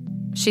coming up.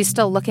 She's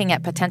still looking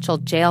at potential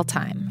jail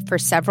time for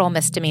several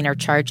misdemeanor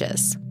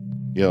charges.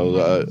 You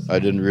know, I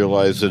didn't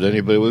realize that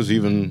anybody was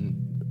even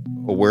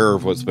aware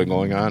of what's been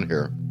going on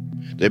here.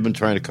 They've been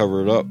trying to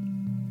cover it up.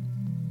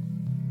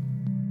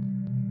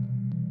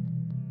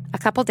 A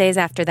couple days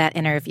after that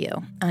interview,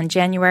 on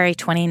January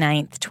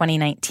 29th,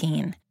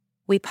 2019,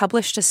 we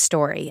published a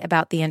story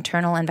about the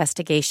internal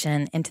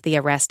investigation into the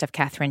arrest of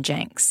Kathryn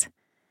Jenks.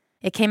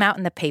 It came out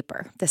in the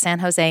paper, the San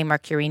Jose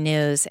Mercury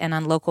News, and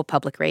on local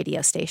public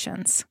radio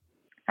stations.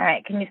 All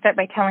right, can you start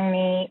by telling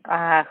me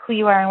who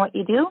you are and what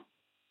you do?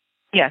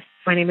 Yes,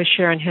 my name is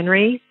Sharon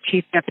Henry,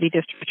 Chief Deputy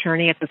District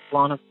Attorney at the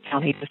Solano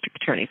County District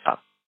Attorney's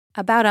Office.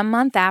 About a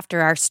month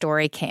after our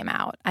story came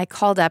out, I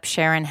called up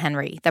Sharon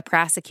Henry, the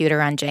prosecutor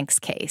on Jenks'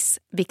 case,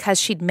 because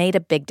she'd made a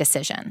big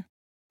decision.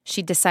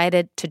 She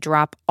decided to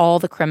drop all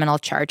the criminal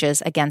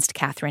charges against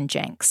Kathryn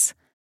Jenks.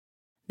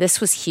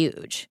 This was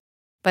huge,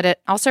 but it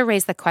also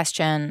raised the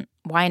question,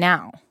 why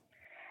now?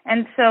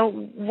 And so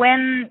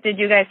when did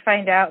you guys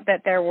find out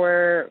that there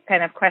were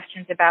kind of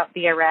questions about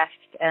the arrest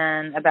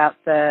and about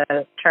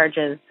the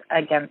charges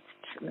against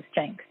Ms.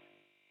 Jenks?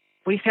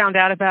 We found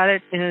out about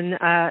it in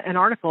an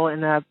article in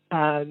the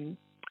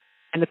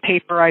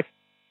paper.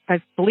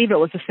 I believe it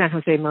was the San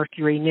Jose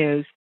Mercury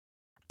News.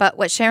 But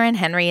what Sharon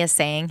Henry is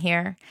saying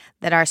here,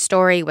 that our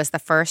story was the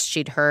first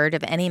she'd heard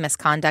of any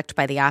misconduct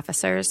by the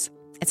officers,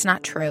 it's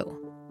not true.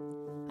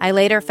 I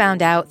later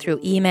found out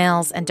through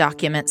emails and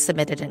documents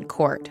submitted in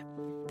court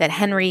that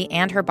Henry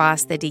and her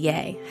boss, the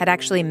DA, had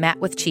actually met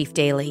with Chief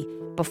Daley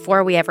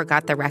before we ever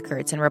got the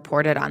records and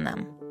reported on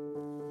them.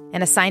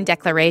 In a signed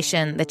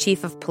declaration, the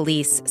chief of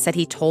police said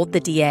he told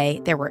the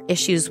DA there were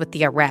issues with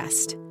the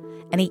arrest,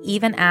 and he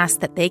even asked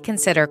that they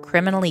consider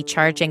criminally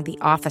charging the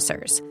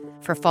officers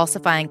for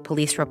falsifying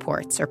police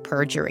reports or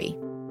perjury.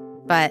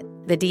 But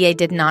the DA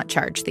did not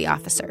charge the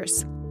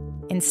officers.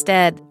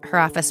 Instead, her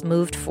office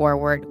moved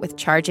forward with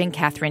charging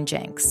Kathryn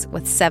Jenks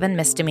with 7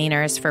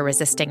 misdemeanors for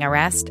resisting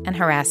arrest and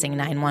harassing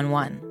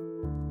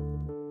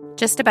 911.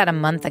 Just about a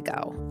month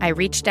ago, I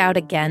reached out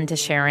again to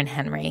Sharon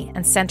Henry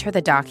and sent her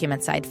the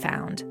documents I'd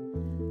found.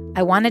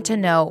 I wanted to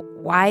know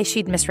why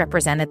she'd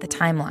misrepresented the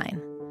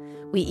timeline.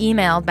 We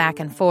emailed back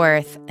and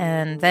forth,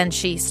 and then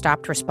she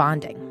stopped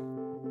responding.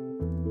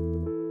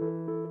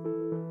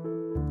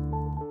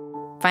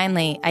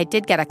 Finally, I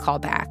did get a call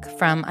back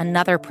from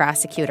another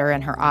prosecutor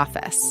in her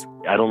office.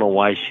 I don't know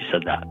why she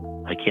said that.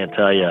 I can't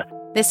tell you.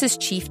 This is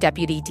Chief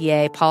Deputy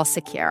DA Paul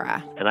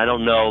Sequeira. And I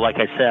don't know, like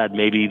I said,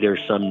 maybe there's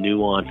some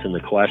nuance in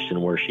the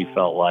question where she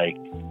felt like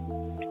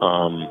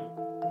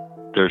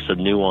there's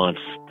some nuance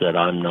that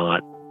I'm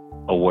not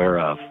aware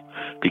of.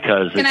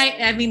 Because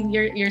I mean,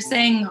 you're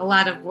saying a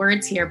lot of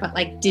words here, but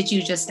like, did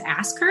you just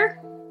ask her?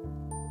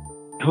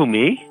 Who,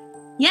 me?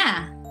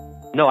 Yeah.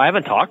 No, I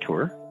haven't talked to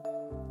her.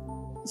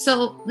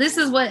 So this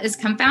is what is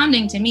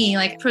confounding to me.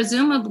 Like,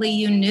 presumably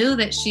you knew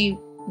that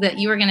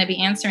you were going to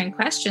be answering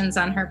questions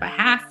on her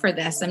behalf for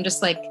this. I'm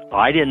just like,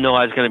 I didn't know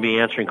I was going to be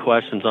answering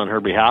questions on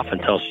her behalf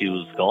until she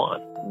was gone.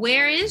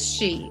 Where is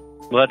she?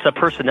 Well, it's a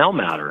personnel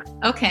matter.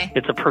 Okay.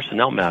 It's a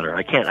personnel matter.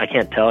 I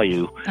can't tell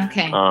you.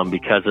 Okay.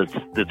 Because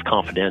it's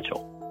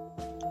confidential.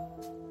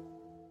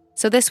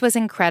 So this was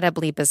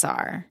incredibly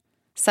bizarre.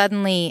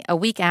 Suddenly, a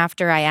week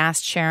after I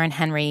asked Sharon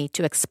Henry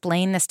to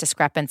explain this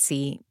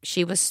discrepancy,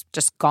 she was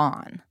just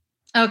gone.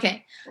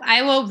 Okay.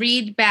 I will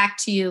read back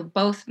to you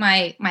both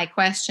my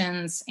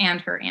questions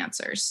and her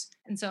answers.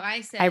 And so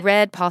I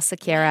read Paul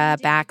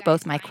Sequeira back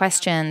both my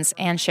questions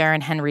and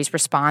Sharon Henry's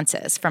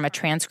responses from a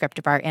transcript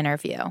of our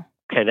interview.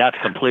 Okay, that's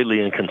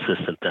completely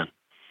inconsistent then.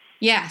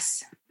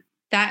 Yes.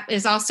 That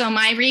is also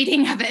my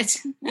reading of it.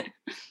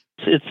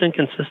 It's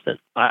inconsistent.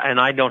 And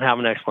I don't have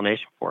an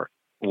explanation for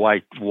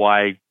it.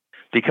 Why?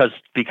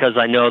 Because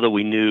I know that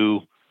we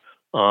knew,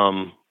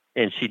 and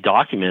she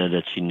documented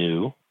that she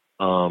knew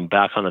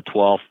back on the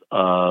 12th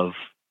of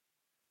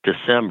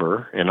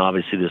December, and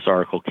obviously this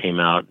article came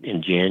out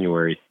in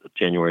January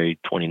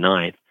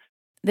 29th.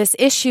 This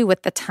issue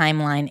with the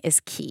timeline is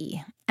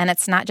key, and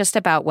it's not just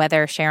about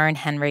whether Sharon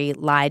Henry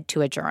lied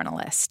to a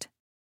journalist.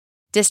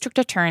 District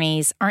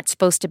attorneys aren't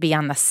supposed to be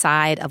on the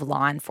side of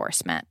law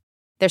enforcement.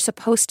 They're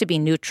supposed to be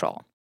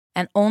neutral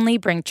and only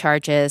bring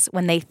charges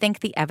when they think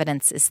the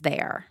evidence is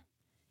there.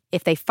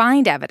 If they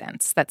find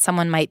evidence that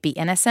someone might be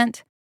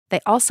innocent,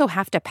 they also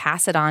have to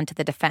pass it on to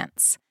the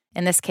defense,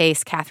 in this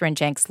case, Kathryn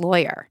Jenks'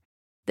 lawyer.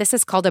 This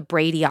is called a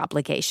Brady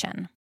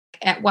obligation.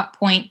 At what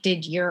point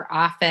did your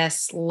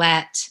office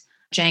let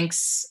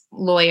Jenks'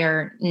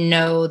 lawyer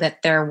know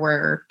that there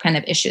were kind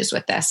of issues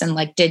with this? And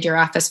like, did your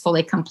office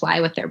fully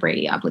comply with their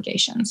Brady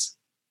obligations?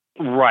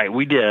 Right,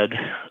 we did.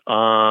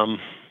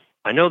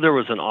 I know there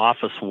was an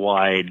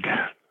office-wide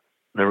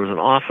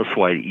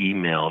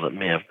email that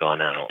may have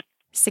gone out.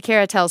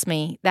 Sequeira tells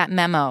me that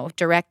memo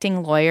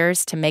directing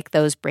lawyers to make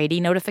those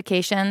Brady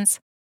notifications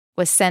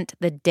was sent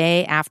the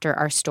day after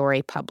our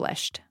story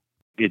published.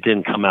 It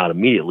didn't come out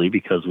immediately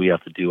because we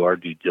have to do our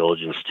due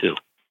diligence too.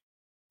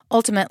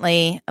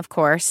 Ultimately, of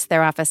course,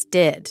 their office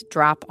did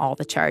drop all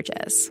the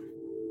charges.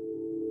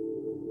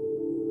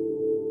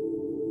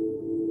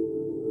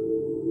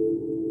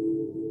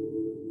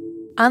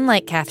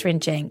 Unlike Kathryn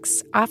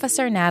Jenks,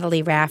 Officer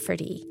Natalie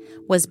Rafferty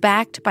was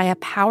backed by a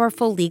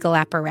powerful legal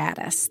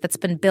apparatus that's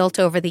been built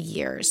over the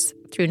years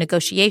through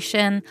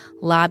negotiation,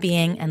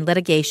 lobbying, and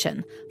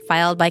litigation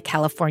filed by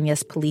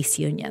California's police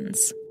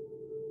unions.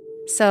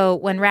 So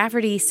when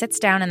Rafferty sits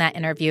down in that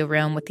interview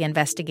room with the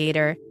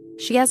investigator,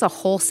 she has a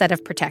whole set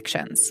of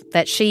protections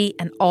that she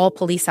and all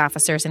police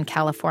officers in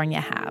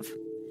California have.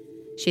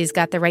 She's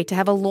got the right to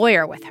have a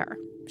lawyer with her.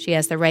 She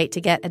has the right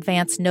to get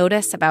advance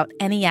notice about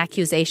any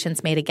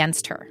accusations made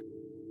against her,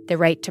 the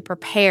right to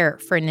prepare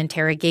for an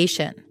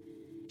interrogation.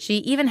 She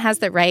even has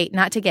the right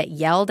not to get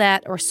yelled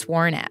at or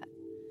sworn at.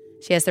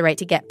 She has the right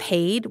to get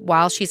paid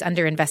while she's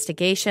under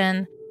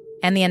investigation,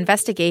 and the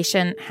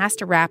investigation has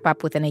to wrap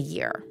up within a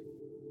year.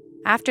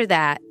 After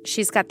that,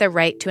 she's got the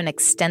right to an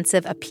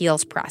extensive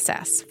appeals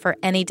process for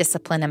any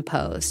discipline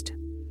imposed.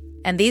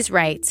 And these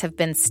rights have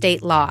been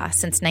state law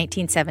since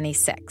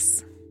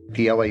 1976.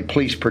 The LA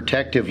Police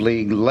Protective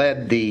League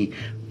led the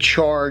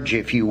charge,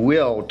 if you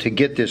will, to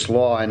get this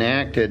law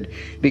enacted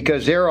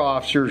because their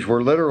officers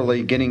were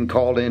literally getting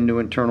called into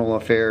internal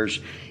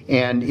affairs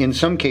and in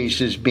some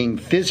cases being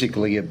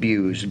physically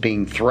abused,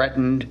 being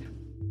threatened.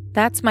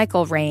 That's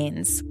Michael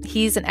Rains.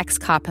 He's an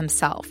ex-cop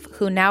himself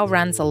who now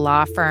runs a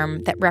law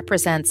firm that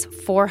represents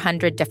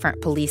 400 different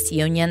police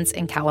unions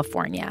in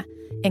California,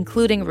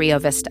 including Rio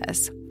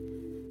Vista's.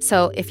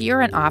 So if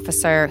you're an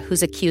officer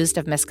who's accused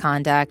of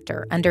misconduct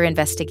or under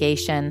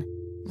investigation,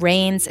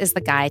 Rains is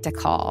the guy to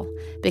call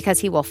because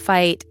he will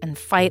fight and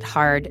fight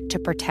hard to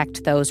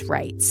protect those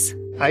rights.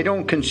 I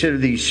don't consider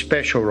these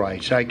special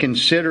rights. I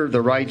consider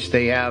the rights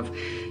they have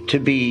to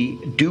be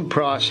due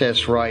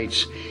process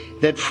rights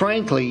that,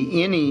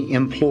 frankly, any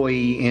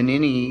employee in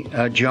any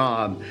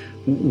job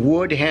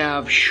would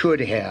have,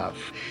 should have.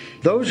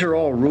 Those are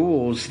all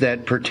rules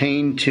that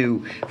pertain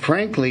to,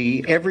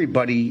 frankly,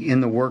 everybody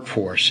in the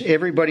workforce,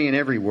 everybody in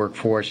every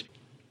workforce.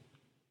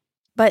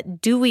 But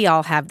do we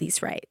all have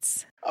these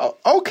rights? Oh,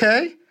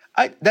 okay.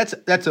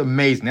 That's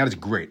amazing. That is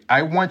great.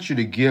 I want you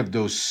to give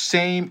those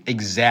same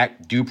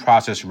exact due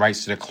process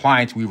rights to the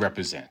clients we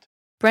represent.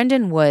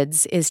 Brendan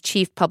Woods is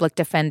chief public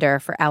defender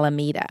for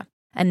Alameda,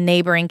 a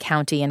neighboring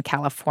county in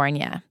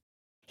California.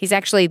 He's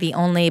actually the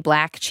only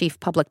Black chief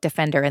public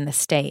defender in the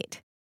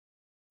state.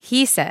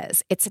 He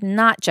says it's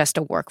not just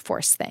a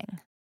workforce thing.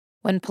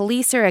 When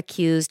police are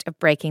accused of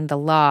breaking the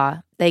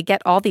law, they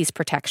get all these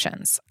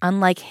protections,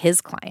 unlike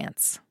his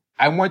clients.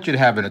 I want you to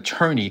have an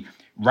attorney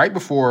right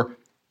before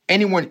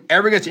anyone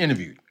ever gets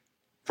interviewed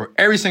for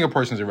every single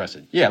person who's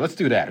arrested. Yeah, let's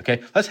do that,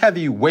 okay? Let's have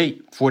you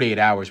wait 48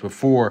 hours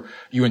before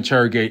you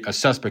interrogate a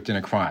suspect in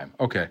a crime.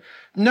 Okay.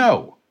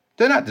 No,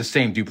 they're not the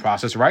same due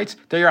process rights.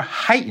 They are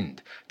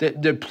heightened.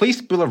 The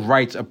Police Bill of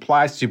Rights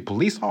applies to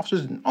police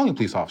officers and only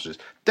police officers.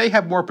 They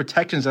have more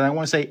protections than, I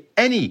want to say,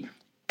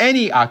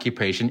 any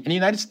occupation in the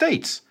United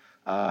States.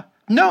 No,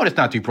 that's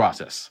not due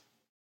process.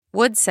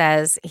 Wood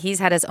says he's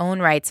had his own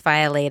rights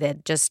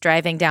violated just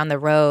driving down the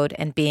road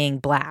and being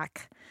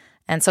Black.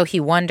 And so he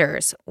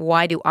wonders,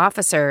 why do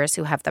officers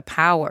who have the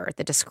power,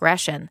 the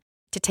discretion,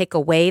 to take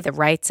away the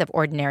rights of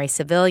ordinary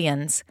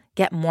civilians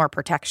get more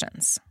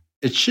protections?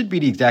 It should be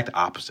the exact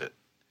opposite.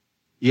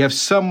 You have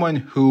someone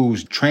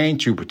who's trained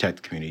to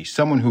protect the community,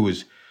 someone who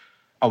is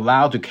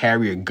allowed to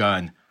carry a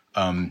gun,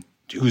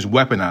 who's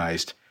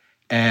weaponized,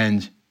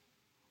 and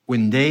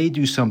when they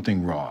do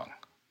something wrong,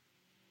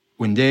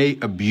 when they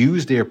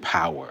abuse their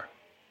power,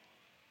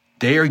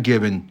 they are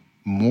given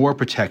more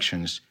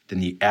protections than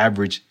the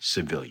average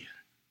civilian.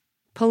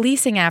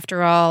 Policing,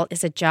 after all,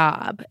 is a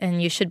job,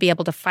 and you should be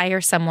able to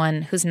fire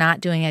someone who's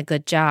not doing a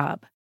good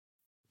job.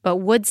 But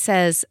Wood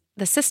says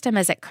the system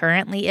as it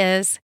currently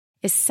is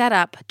set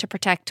up to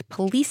protect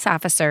police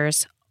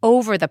officers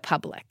over the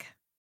public.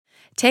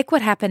 Take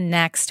what happened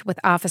next with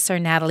Officer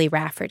Natalie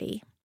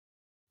Rafferty.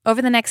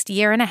 Over the next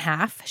year and a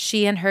half,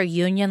 she and her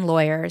union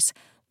lawyers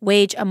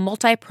wage a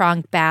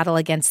multi-pronged battle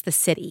against the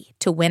city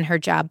to win her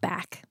job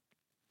back.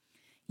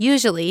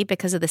 Usually,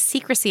 because of the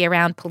secrecy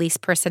around police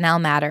personnel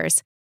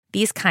matters,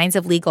 these kinds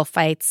of legal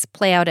fights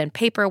play out in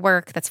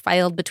paperwork that's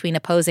filed between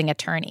opposing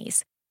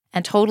attorneys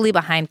and totally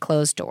behind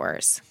closed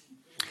doors.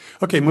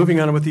 Okay, moving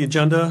on with the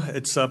agenda.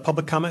 It's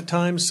public comment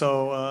time,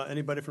 so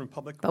anybody from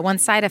public... But one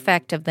side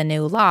effect of the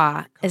new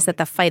law is that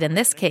the fight in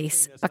this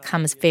case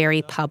becomes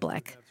very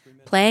public,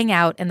 playing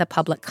out in the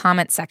public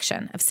comment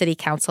section of city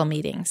council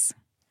meetings.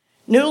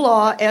 New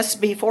law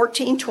SB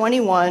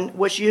 1421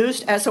 was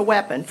used as a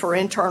weapon for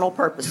internal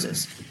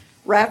purposes.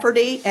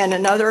 Rafferty and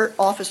another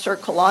officer,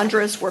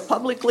 Calandras, were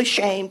publicly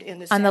shamed in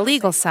the... On the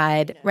legal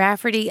side,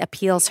 Rafferty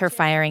appeals her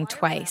firing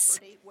twice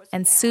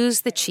and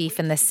sues the chief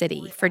in the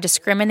city for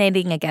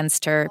discriminating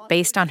against her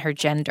based on her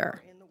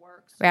gender.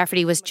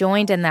 Rafferty was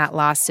joined in that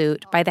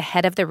lawsuit by the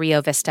head of the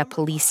Rio Vista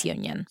Police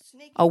Union,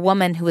 a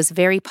woman who was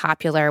very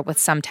popular with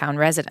some town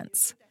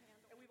residents.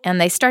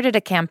 And they started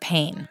a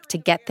campaign to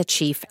get the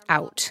chief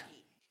out.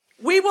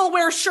 We will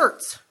wear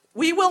shirts.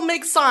 We will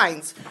make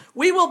signs.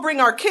 We will bring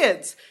our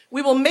kids.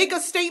 We will make a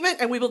statement,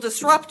 and we will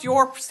disrupt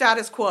your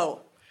status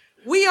quo.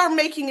 We are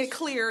making it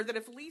clear that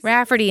if Lisa...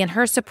 Rafferty and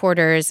her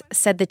supporters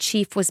said the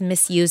chief was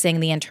misusing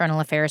the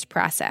internal affairs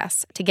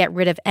process to get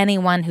rid of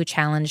anyone who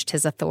challenged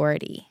his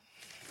authority.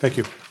 Thank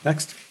you.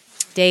 Next.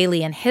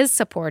 Daley and his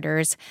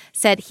supporters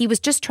said he was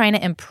just trying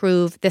to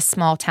improve this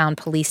small-town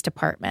police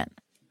department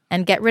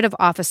and get rid of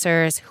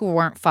officers who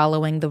weren't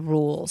following the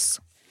rules.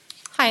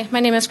 Hi, my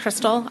name is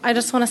Crystal. I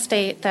just want to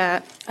state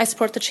that I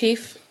support the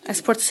chief, I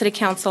support the city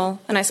council,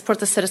 and I support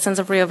the citizens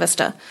of Rio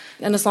Vista.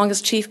 And as long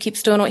as chief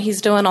keeps doing what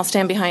he's doing, I'll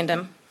stand behind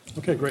him.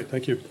 Okay, great.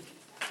 Thank you.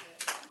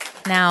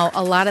 Now,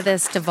 a lot of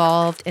this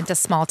devolved into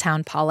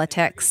small-town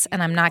politics,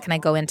 and I'm not going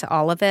to go into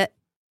all of it.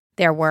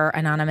 There were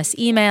anonymous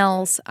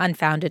emails,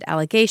 unfounded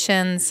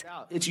allegations.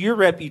 It's your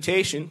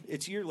reputation.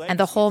 It's your legacy. And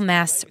the whole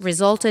mess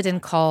resulted in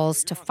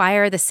calls to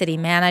fire the city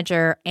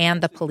manager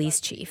and the police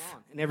chief.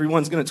 And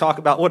everyone's going to talk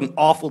about what an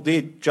awful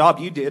job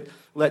you did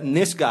letting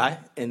this guy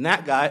and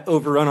that guy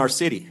overrun our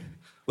city.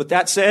 With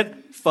that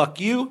said, fuck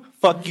you,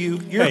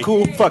 you're hey,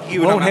 cool, fuck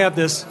you. Won't have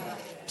this.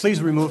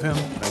 Please remove him.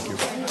 Thank you.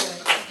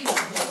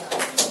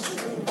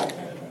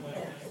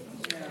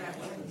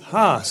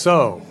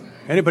 So,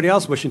 anybody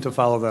else wishing to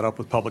follow that up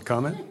with public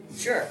comment?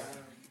 Sure.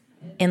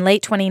 In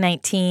late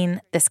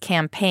 2019, this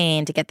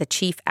campaign to get the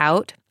chief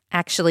out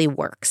actually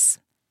works.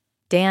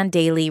 Dan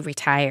Daley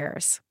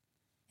retires.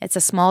 It's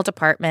a small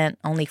department,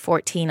 only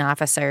 14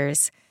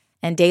 officers,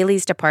 and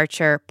Daley's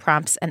departure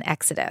prompts an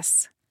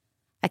exodus.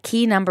 A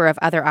key number of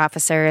other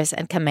officers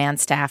and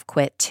command staff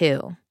quit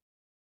too.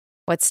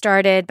 What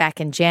started back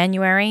in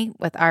January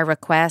with our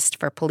request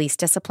for police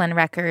discipline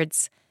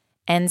records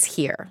ends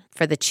here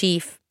for the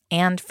chief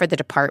and for the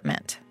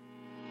department.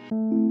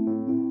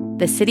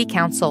 The city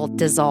council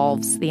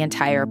dissolves the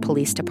entire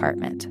police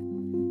department.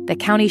 The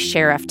county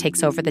sheriff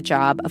takes over the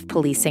job of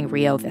policing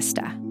Rio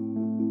Vista.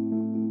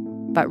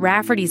 But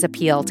Rafferty's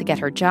appeal to get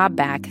her job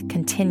back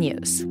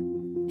continues,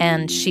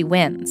 and she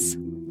wins.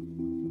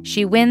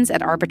 She wins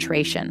at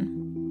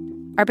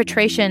arbitration.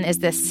 Arbitration is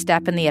this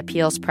step in the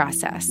appeals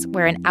process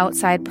where an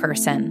outside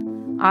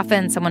person,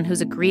 often someone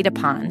who's agreed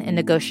upon in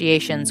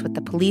negotiations with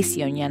the police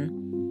union,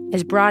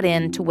 is brought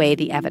in to weigh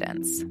the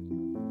evidence.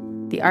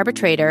 The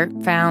arbitrator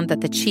found that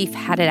the chief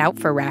had it out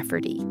for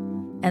Rafferty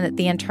and that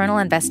the internal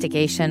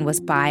investigation was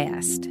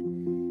biased.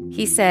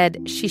 He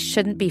said she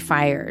shouldn't be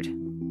fired,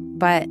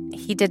 but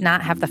he did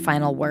not have the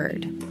final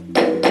word.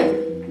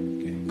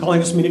 Calling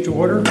this meeting to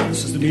order.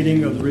 This is the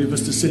meeting of the Rio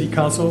Vista City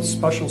Council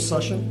special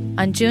session.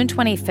 On June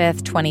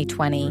 25th,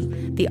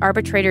 2020, the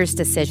arbitrator's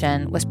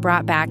decision was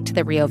brought back to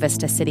the Rio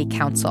Vista City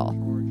Council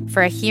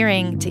for a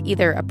hearing to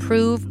either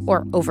approve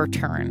or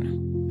overturn.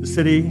 The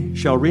city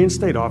shall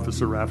reinstate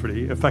Officer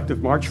Rafferty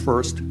effective March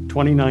 1st,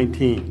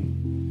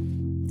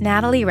 2019.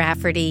 Natalie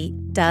Rafferty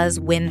does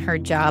win her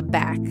job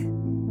back,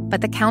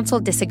 but the council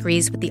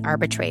disagrees with the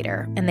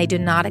arbitrator and they do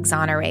not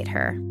exonerate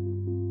her.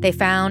 They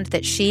found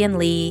that she and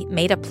Lee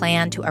made a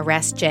plan to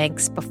arrest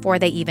Jenks before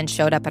they even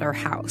showed up at her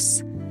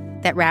house,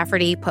 that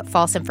Rafferty put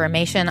false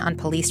information on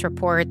police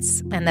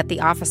reports, and that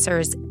the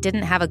officers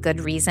didn't have a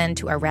good reason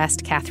to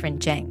arrest Catherine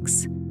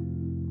Jenks.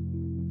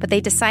 But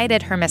they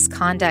decided her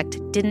misconduct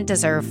didn't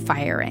deserve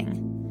firing.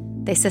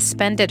 They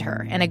suspended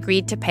her and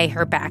agreed to pay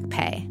her back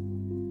pay.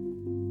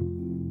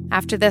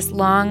 After this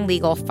long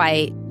legal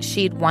fight,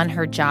 she'd won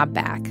her job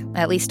back,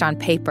 at least on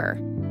paper.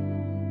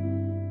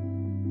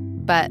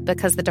 But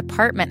because the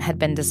department had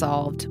been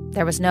dissolved,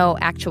 there was no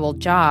actual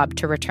job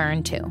to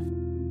return to.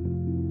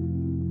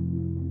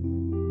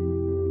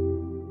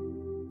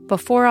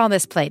 Before all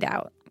this played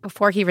out,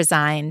 before he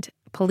resigned,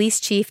 Police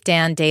Chief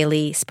Dan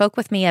Daley spoke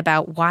with me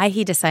about why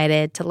he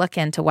decided to look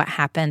into what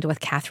happened with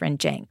Catherine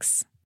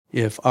Jenks.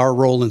 If our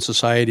role in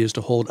society is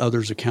to hold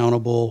others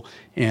accountable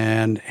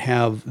and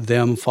have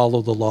them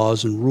follow the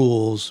laws and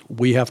rules,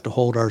 we have to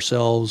hold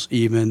ourselves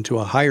even to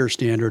a higher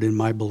standard, in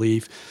my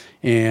belief,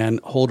 and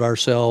hold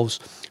ourselves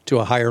to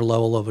a higher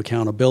level of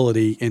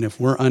accountability. And if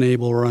we're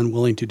unable or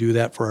unwilling to do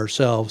that for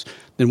ourselves,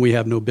 then we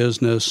have no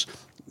business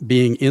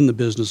being in the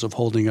business of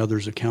holding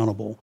others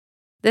accountable.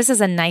 This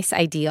is a nice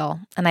ideal,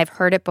 and I've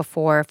heard it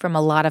before from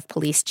a lot of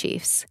police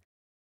chiefs.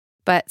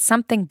 But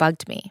something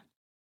bugged me.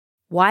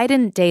 Why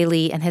didn't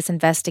Daley and his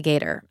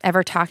investigator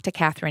ever talk to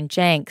Catherine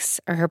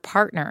Jenks or her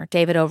partner,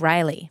 David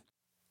O'Reilly?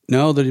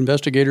 No, the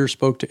investigator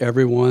spoke to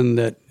everyone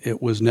that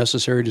it was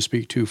necessary to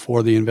speak to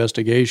for the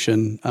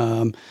investigation.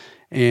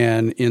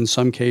 And in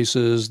some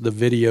cases, the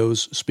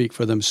videos speak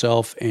for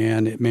themselves,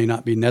 and it may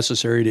not be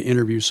necessary to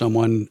interview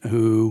someone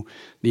who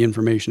the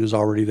information is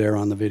already there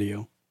on the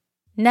video.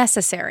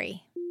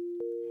 Necessary.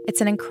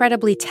 It's an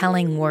incredibly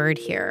telling word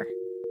here.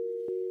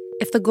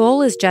 If the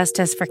goal is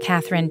justice for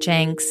Catherine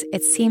Jenks,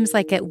 it seems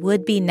like it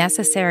would be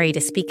necessary to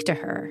speak to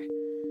her.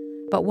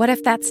 But what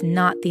if that's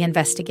not the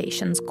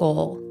investigation's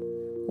goal?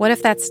 What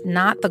if that's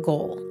not the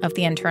goal of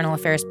the internal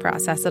affairs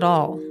process at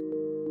all?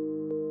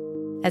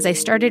 As I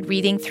started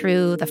reading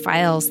through the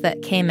files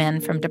that came in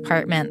from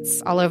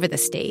departments all over the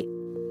state,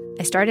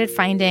 I started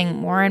finding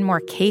more and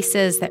more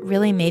cases that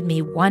really made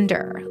me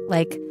wonder,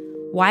 like,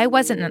 why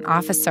wasn't an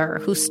officer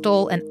who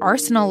stole an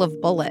arsenal of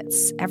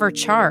bullets ever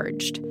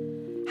charged?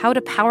 How'd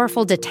a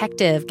powerful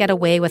detective get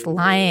away with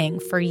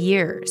lying for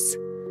years?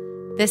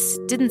 This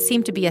didn't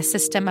seem to be a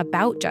system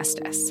about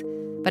justice,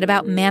 but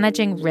about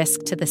managing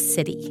risk to the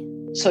city.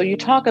 So you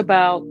talk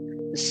about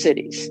the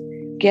cities.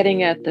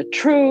 getting at the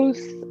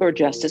truth or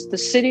justice. The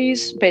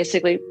cities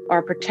basically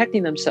are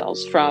protecting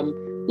themselves from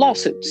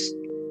lawsuits.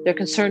 They're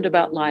concerned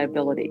about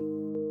liability.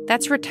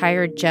 That's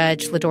retired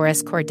Judge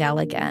LaDoris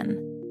Cordell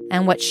again.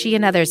 And what she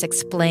and others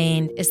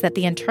explained is that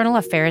the internal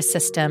affairs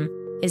system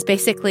is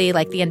basically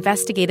like the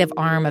investigative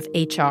arm of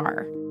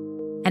HR.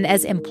 And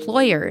as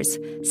employers,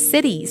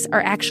 cities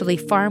are actually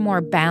far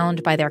more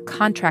bound by their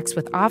contracts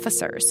with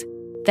officers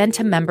than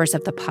to members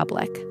of the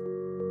public.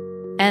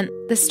 And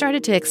this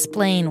started to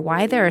explain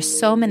why there are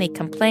so many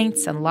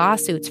complaints and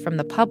lawsuits from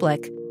the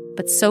public,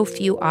 but so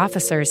few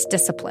officers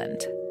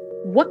disciplined.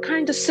 What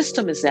kind of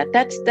system is that?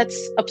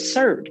 That's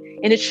absurd.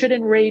 And it should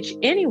enrage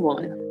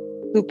anyone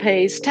who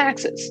pays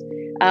taxes.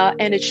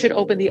 And it should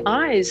open the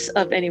eyes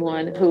of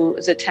anyone who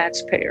is a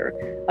taxpayer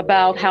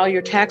about how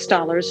your tax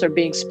dollars are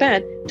being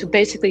spent to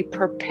basically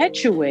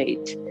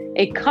perpetuate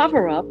a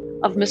cover-up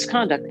of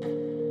misconduct.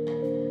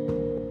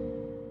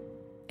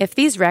 If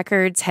these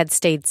records had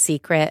stayed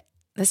secret,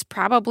 this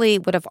probably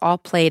would have all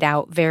played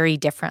out very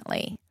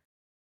differently.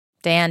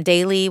 Dan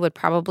Daly would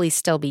probably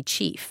still be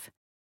chief.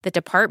 The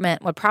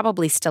department would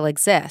probably still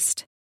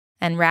exist.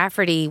 And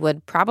Rafferty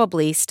would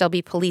probably still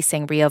be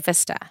policing Rio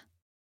Vista.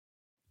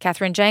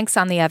 Kathryn Jenks,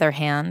 on the other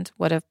hand,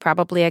 would have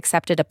probably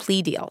accepted a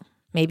plea deal,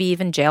 maybe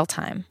even jail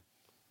time.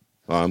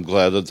 I'm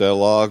glad that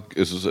law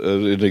is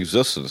in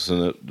existence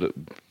and that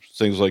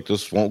things like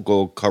this won't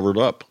go covered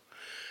up,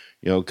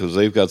 because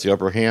they've got the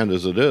upper hand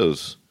as it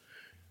is.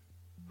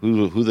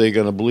 Who they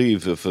going to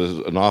believe if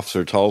an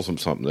officer tells them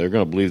something? They're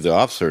going to believe the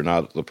officer,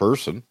 not the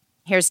person.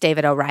 Here's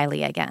David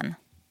O'Reilly again.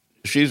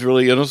 She's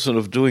really innocent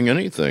of doing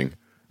anything.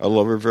 I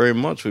love her very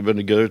much. We've been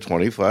together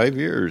 25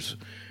 years,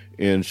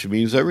 and she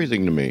means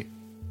everything to me.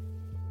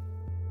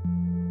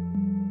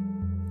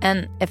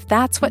 And if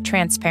that's what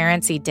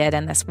transparency did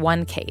in this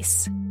one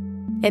case,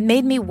 it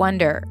made me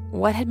wonder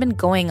what had been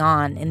going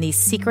on in these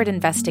secret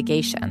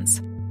investigations.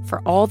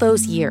 For all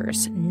those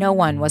years, no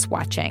one was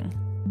watching.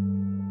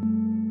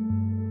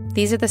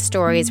 These are the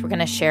stories we're going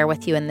to share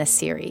with you in this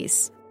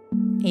series.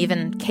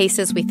 Even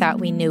cases we thought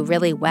we knew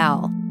really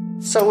well.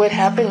 So what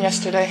happened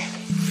yesterday?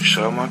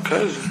 Shot my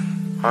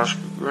cousin,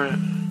 Oscar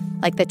Grant.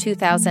 Like the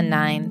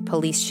 2009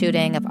 police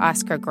shooting of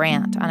Oscar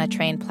Grant on a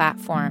train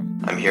platform.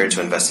 I'm here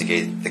to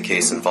investigate the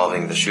case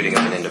involving the shooting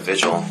of an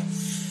individual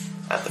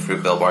at the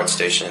Fruitvale BART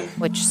station,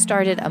 which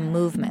started a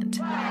movement.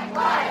 Black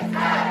Lives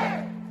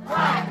Matter!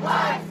 Black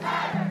Lives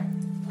Matter!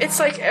 It's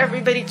like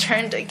everybody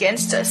turned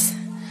against us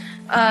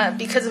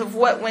because of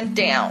what went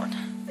down.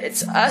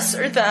 It's us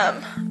or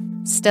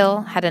them.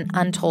 Still had an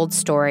untold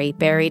story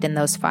buried in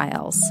those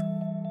files.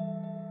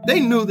 They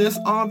knew this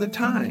all the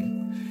time.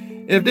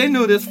 If they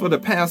knew this for the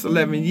past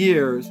 11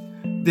 years,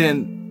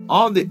 then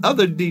all the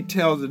other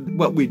details of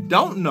what we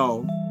don't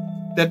know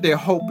that they're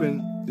hoping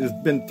has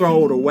been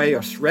thrown away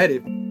or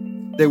shredded,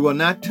 they will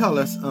not tell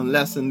us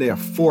unless they are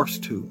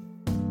forced to.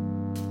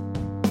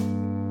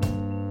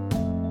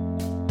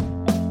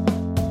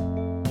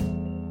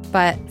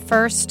 But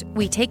first,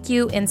 we take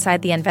you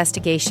inside the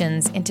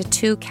investigations into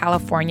 2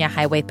 California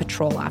Highway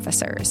Patrol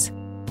officers.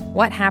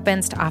 What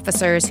happens to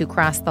officers who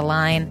cross the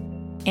line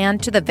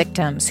and to the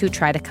victims who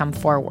try to come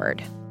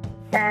forward.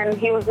 And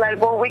he was like,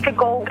 well, we could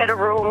go get a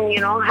room,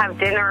 have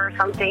dinner or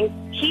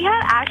something. He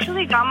had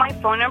actually got my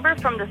phone number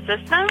from the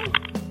system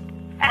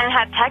and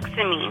had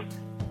texted me.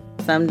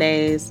 Some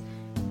days,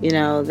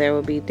 there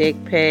will be dick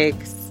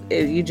pics.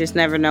 You just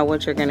never know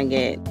what you're going to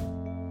get.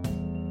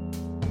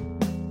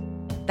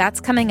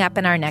 That's coming up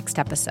in our next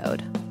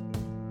episode.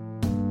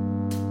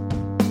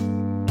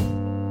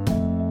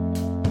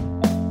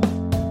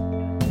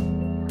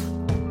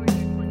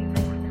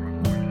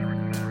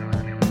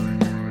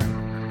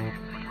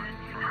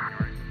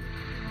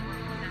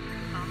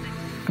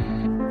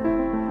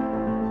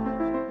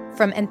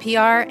 From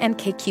NPR and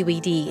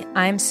KQED,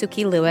 I'm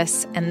Suki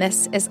Lewis, and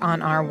this is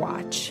On Our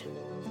Watch.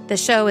 The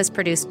show is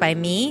produced by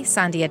me,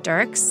 Sandia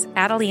Dirks,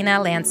 Adelina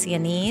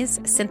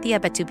Lancianese, Cynthia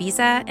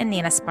Betubiza, and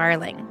Nina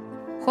Sparling.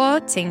 Ho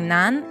Ting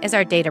Nan is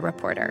our data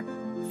reporter.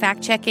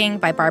 Fact-checking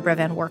by Barbara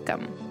Van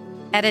Workum.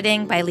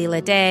 Editing by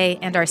Leela Day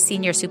and our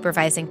senior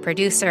supervising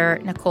producer,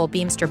 Nicole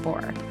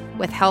Beamsterboer,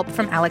 with help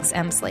from Alex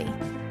Emsley.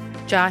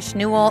 Josh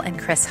Newell and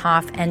Chris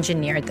Hoff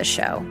engineered the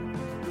show.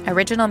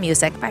 Original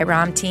music by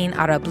Ramteen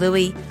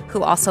Arablui,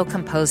 who also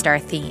composed our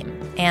theme,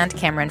 and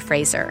Cameron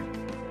Fraser.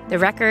 The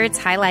records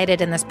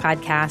highlighted in this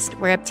podcast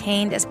were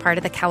obtained as part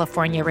of the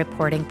California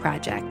Reporting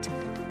Project,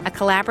 a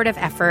collaborative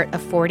effort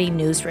of 40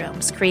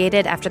 newsrooms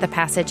created after the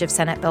passage of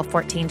Senate Bill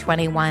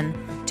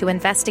 1421 to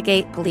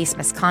investigate police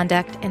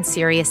misconduct and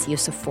serious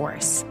use of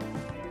force.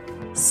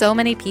 So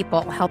many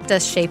people helped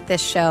us shape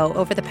this show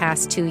over the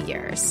past 2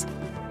 years.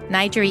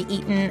 Nigeri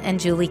Eaton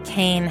and Julie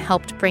Kane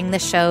helped bring the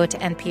show to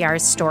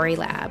NPR's Story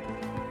Lab.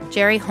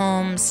 Jerry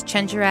Holmes,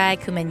 Chenjerai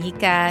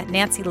Kumanyika,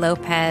 Nancy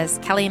Lopez,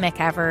 Kelly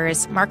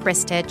McEvers, Mark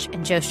Ristich,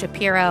 and Joe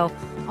Shapiro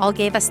all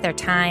gave us their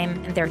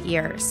time and their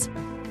ears.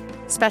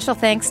 Special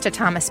thanks to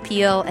Thomas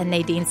Peel and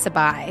Nadine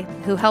Sabai,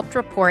 who helped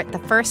report the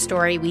first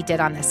story we did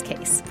on this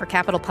case for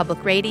Capital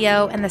Public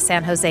Radio and the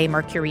San Jose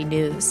Mercury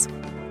News.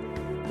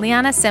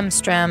 Liana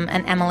Simstrom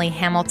and Emily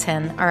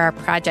Hamilton are our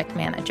project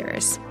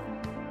managers.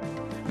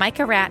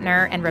 Micah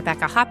Ratner and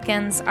Rebecca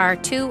Hopkins are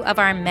two of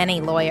our many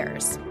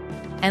lawyers.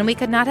 And we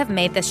could not have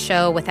made this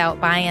show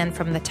without buy-in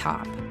from the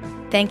top.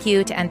 Thank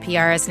you to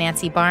NPR's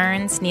Nancy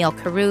Barnes, Neil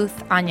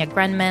Carruth, Anya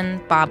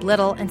Grunman, Bob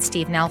Little, and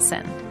Steve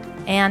Nelson.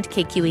 And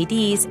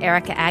KQED's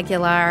Erica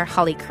Aguilar,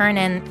 Holly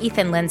Kernan,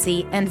 Ethan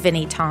Lindsay, and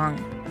Vinnie Tong.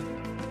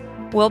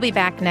 We'll be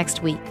back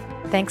next week.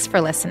 Thanks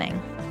for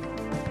listening.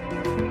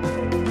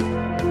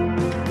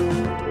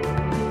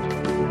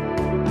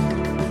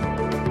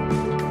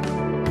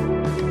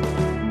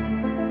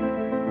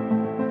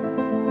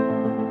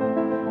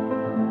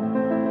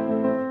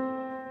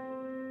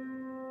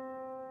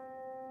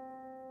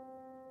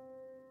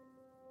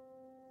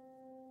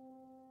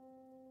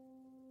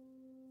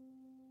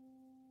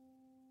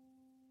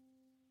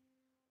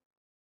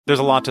 There's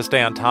a lot to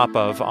stay on top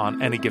of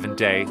on any given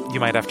day. You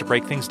might have to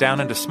break things down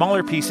into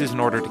smaller pieces in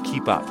order to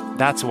keep up.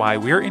 That's why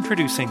we're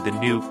introducing the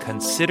new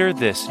Consider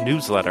This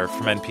newsletter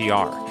from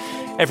NPR.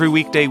 Every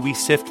weekday, we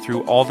sift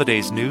through all the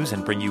day's news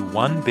and bring you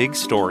one big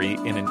story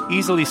in an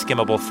easily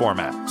skimmable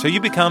format, so you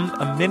become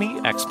a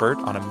mini expert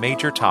on a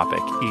major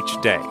topic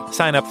each day.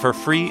 Sign up for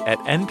free at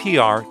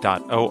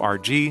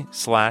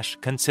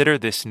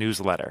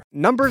npr.org/considerthisnewsletter.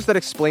 Numbers that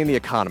explain the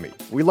economy.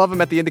 We love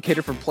them at The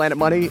Indicator from Planet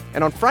Money,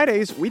 and on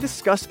Fridays, we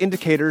discuss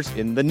indicators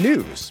in the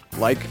news,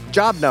 like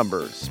job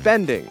numbers,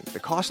 spending, the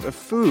cost of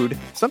food,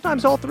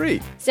 sometimes all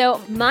three. So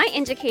my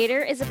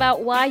indicator is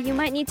about why you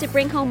might need to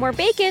bring home more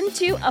bacon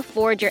to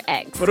afford your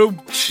eggs.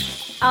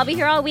 I'll be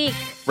here all week.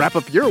 Wrap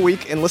up your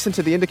week and listen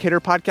to the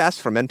Indicator podcast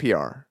from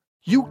NPR.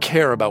 You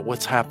care about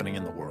what's happening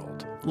in the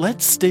world.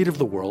 Let State of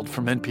the World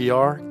from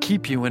NPR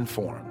keep you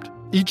informed.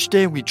 Each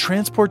day we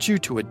transport you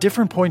to a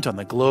different point on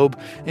the globe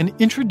and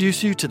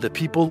introduce you to the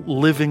people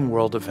living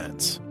world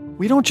events.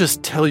 We don't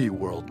just tell you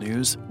world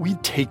news, we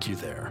take you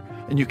there.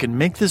 And you can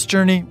make this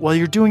journey while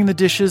you're doing the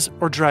dishes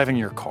or driving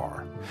your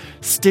car.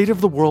 State of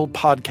the World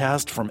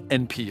podcast from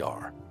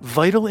NPR.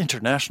 Vital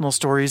international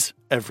stories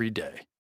every day.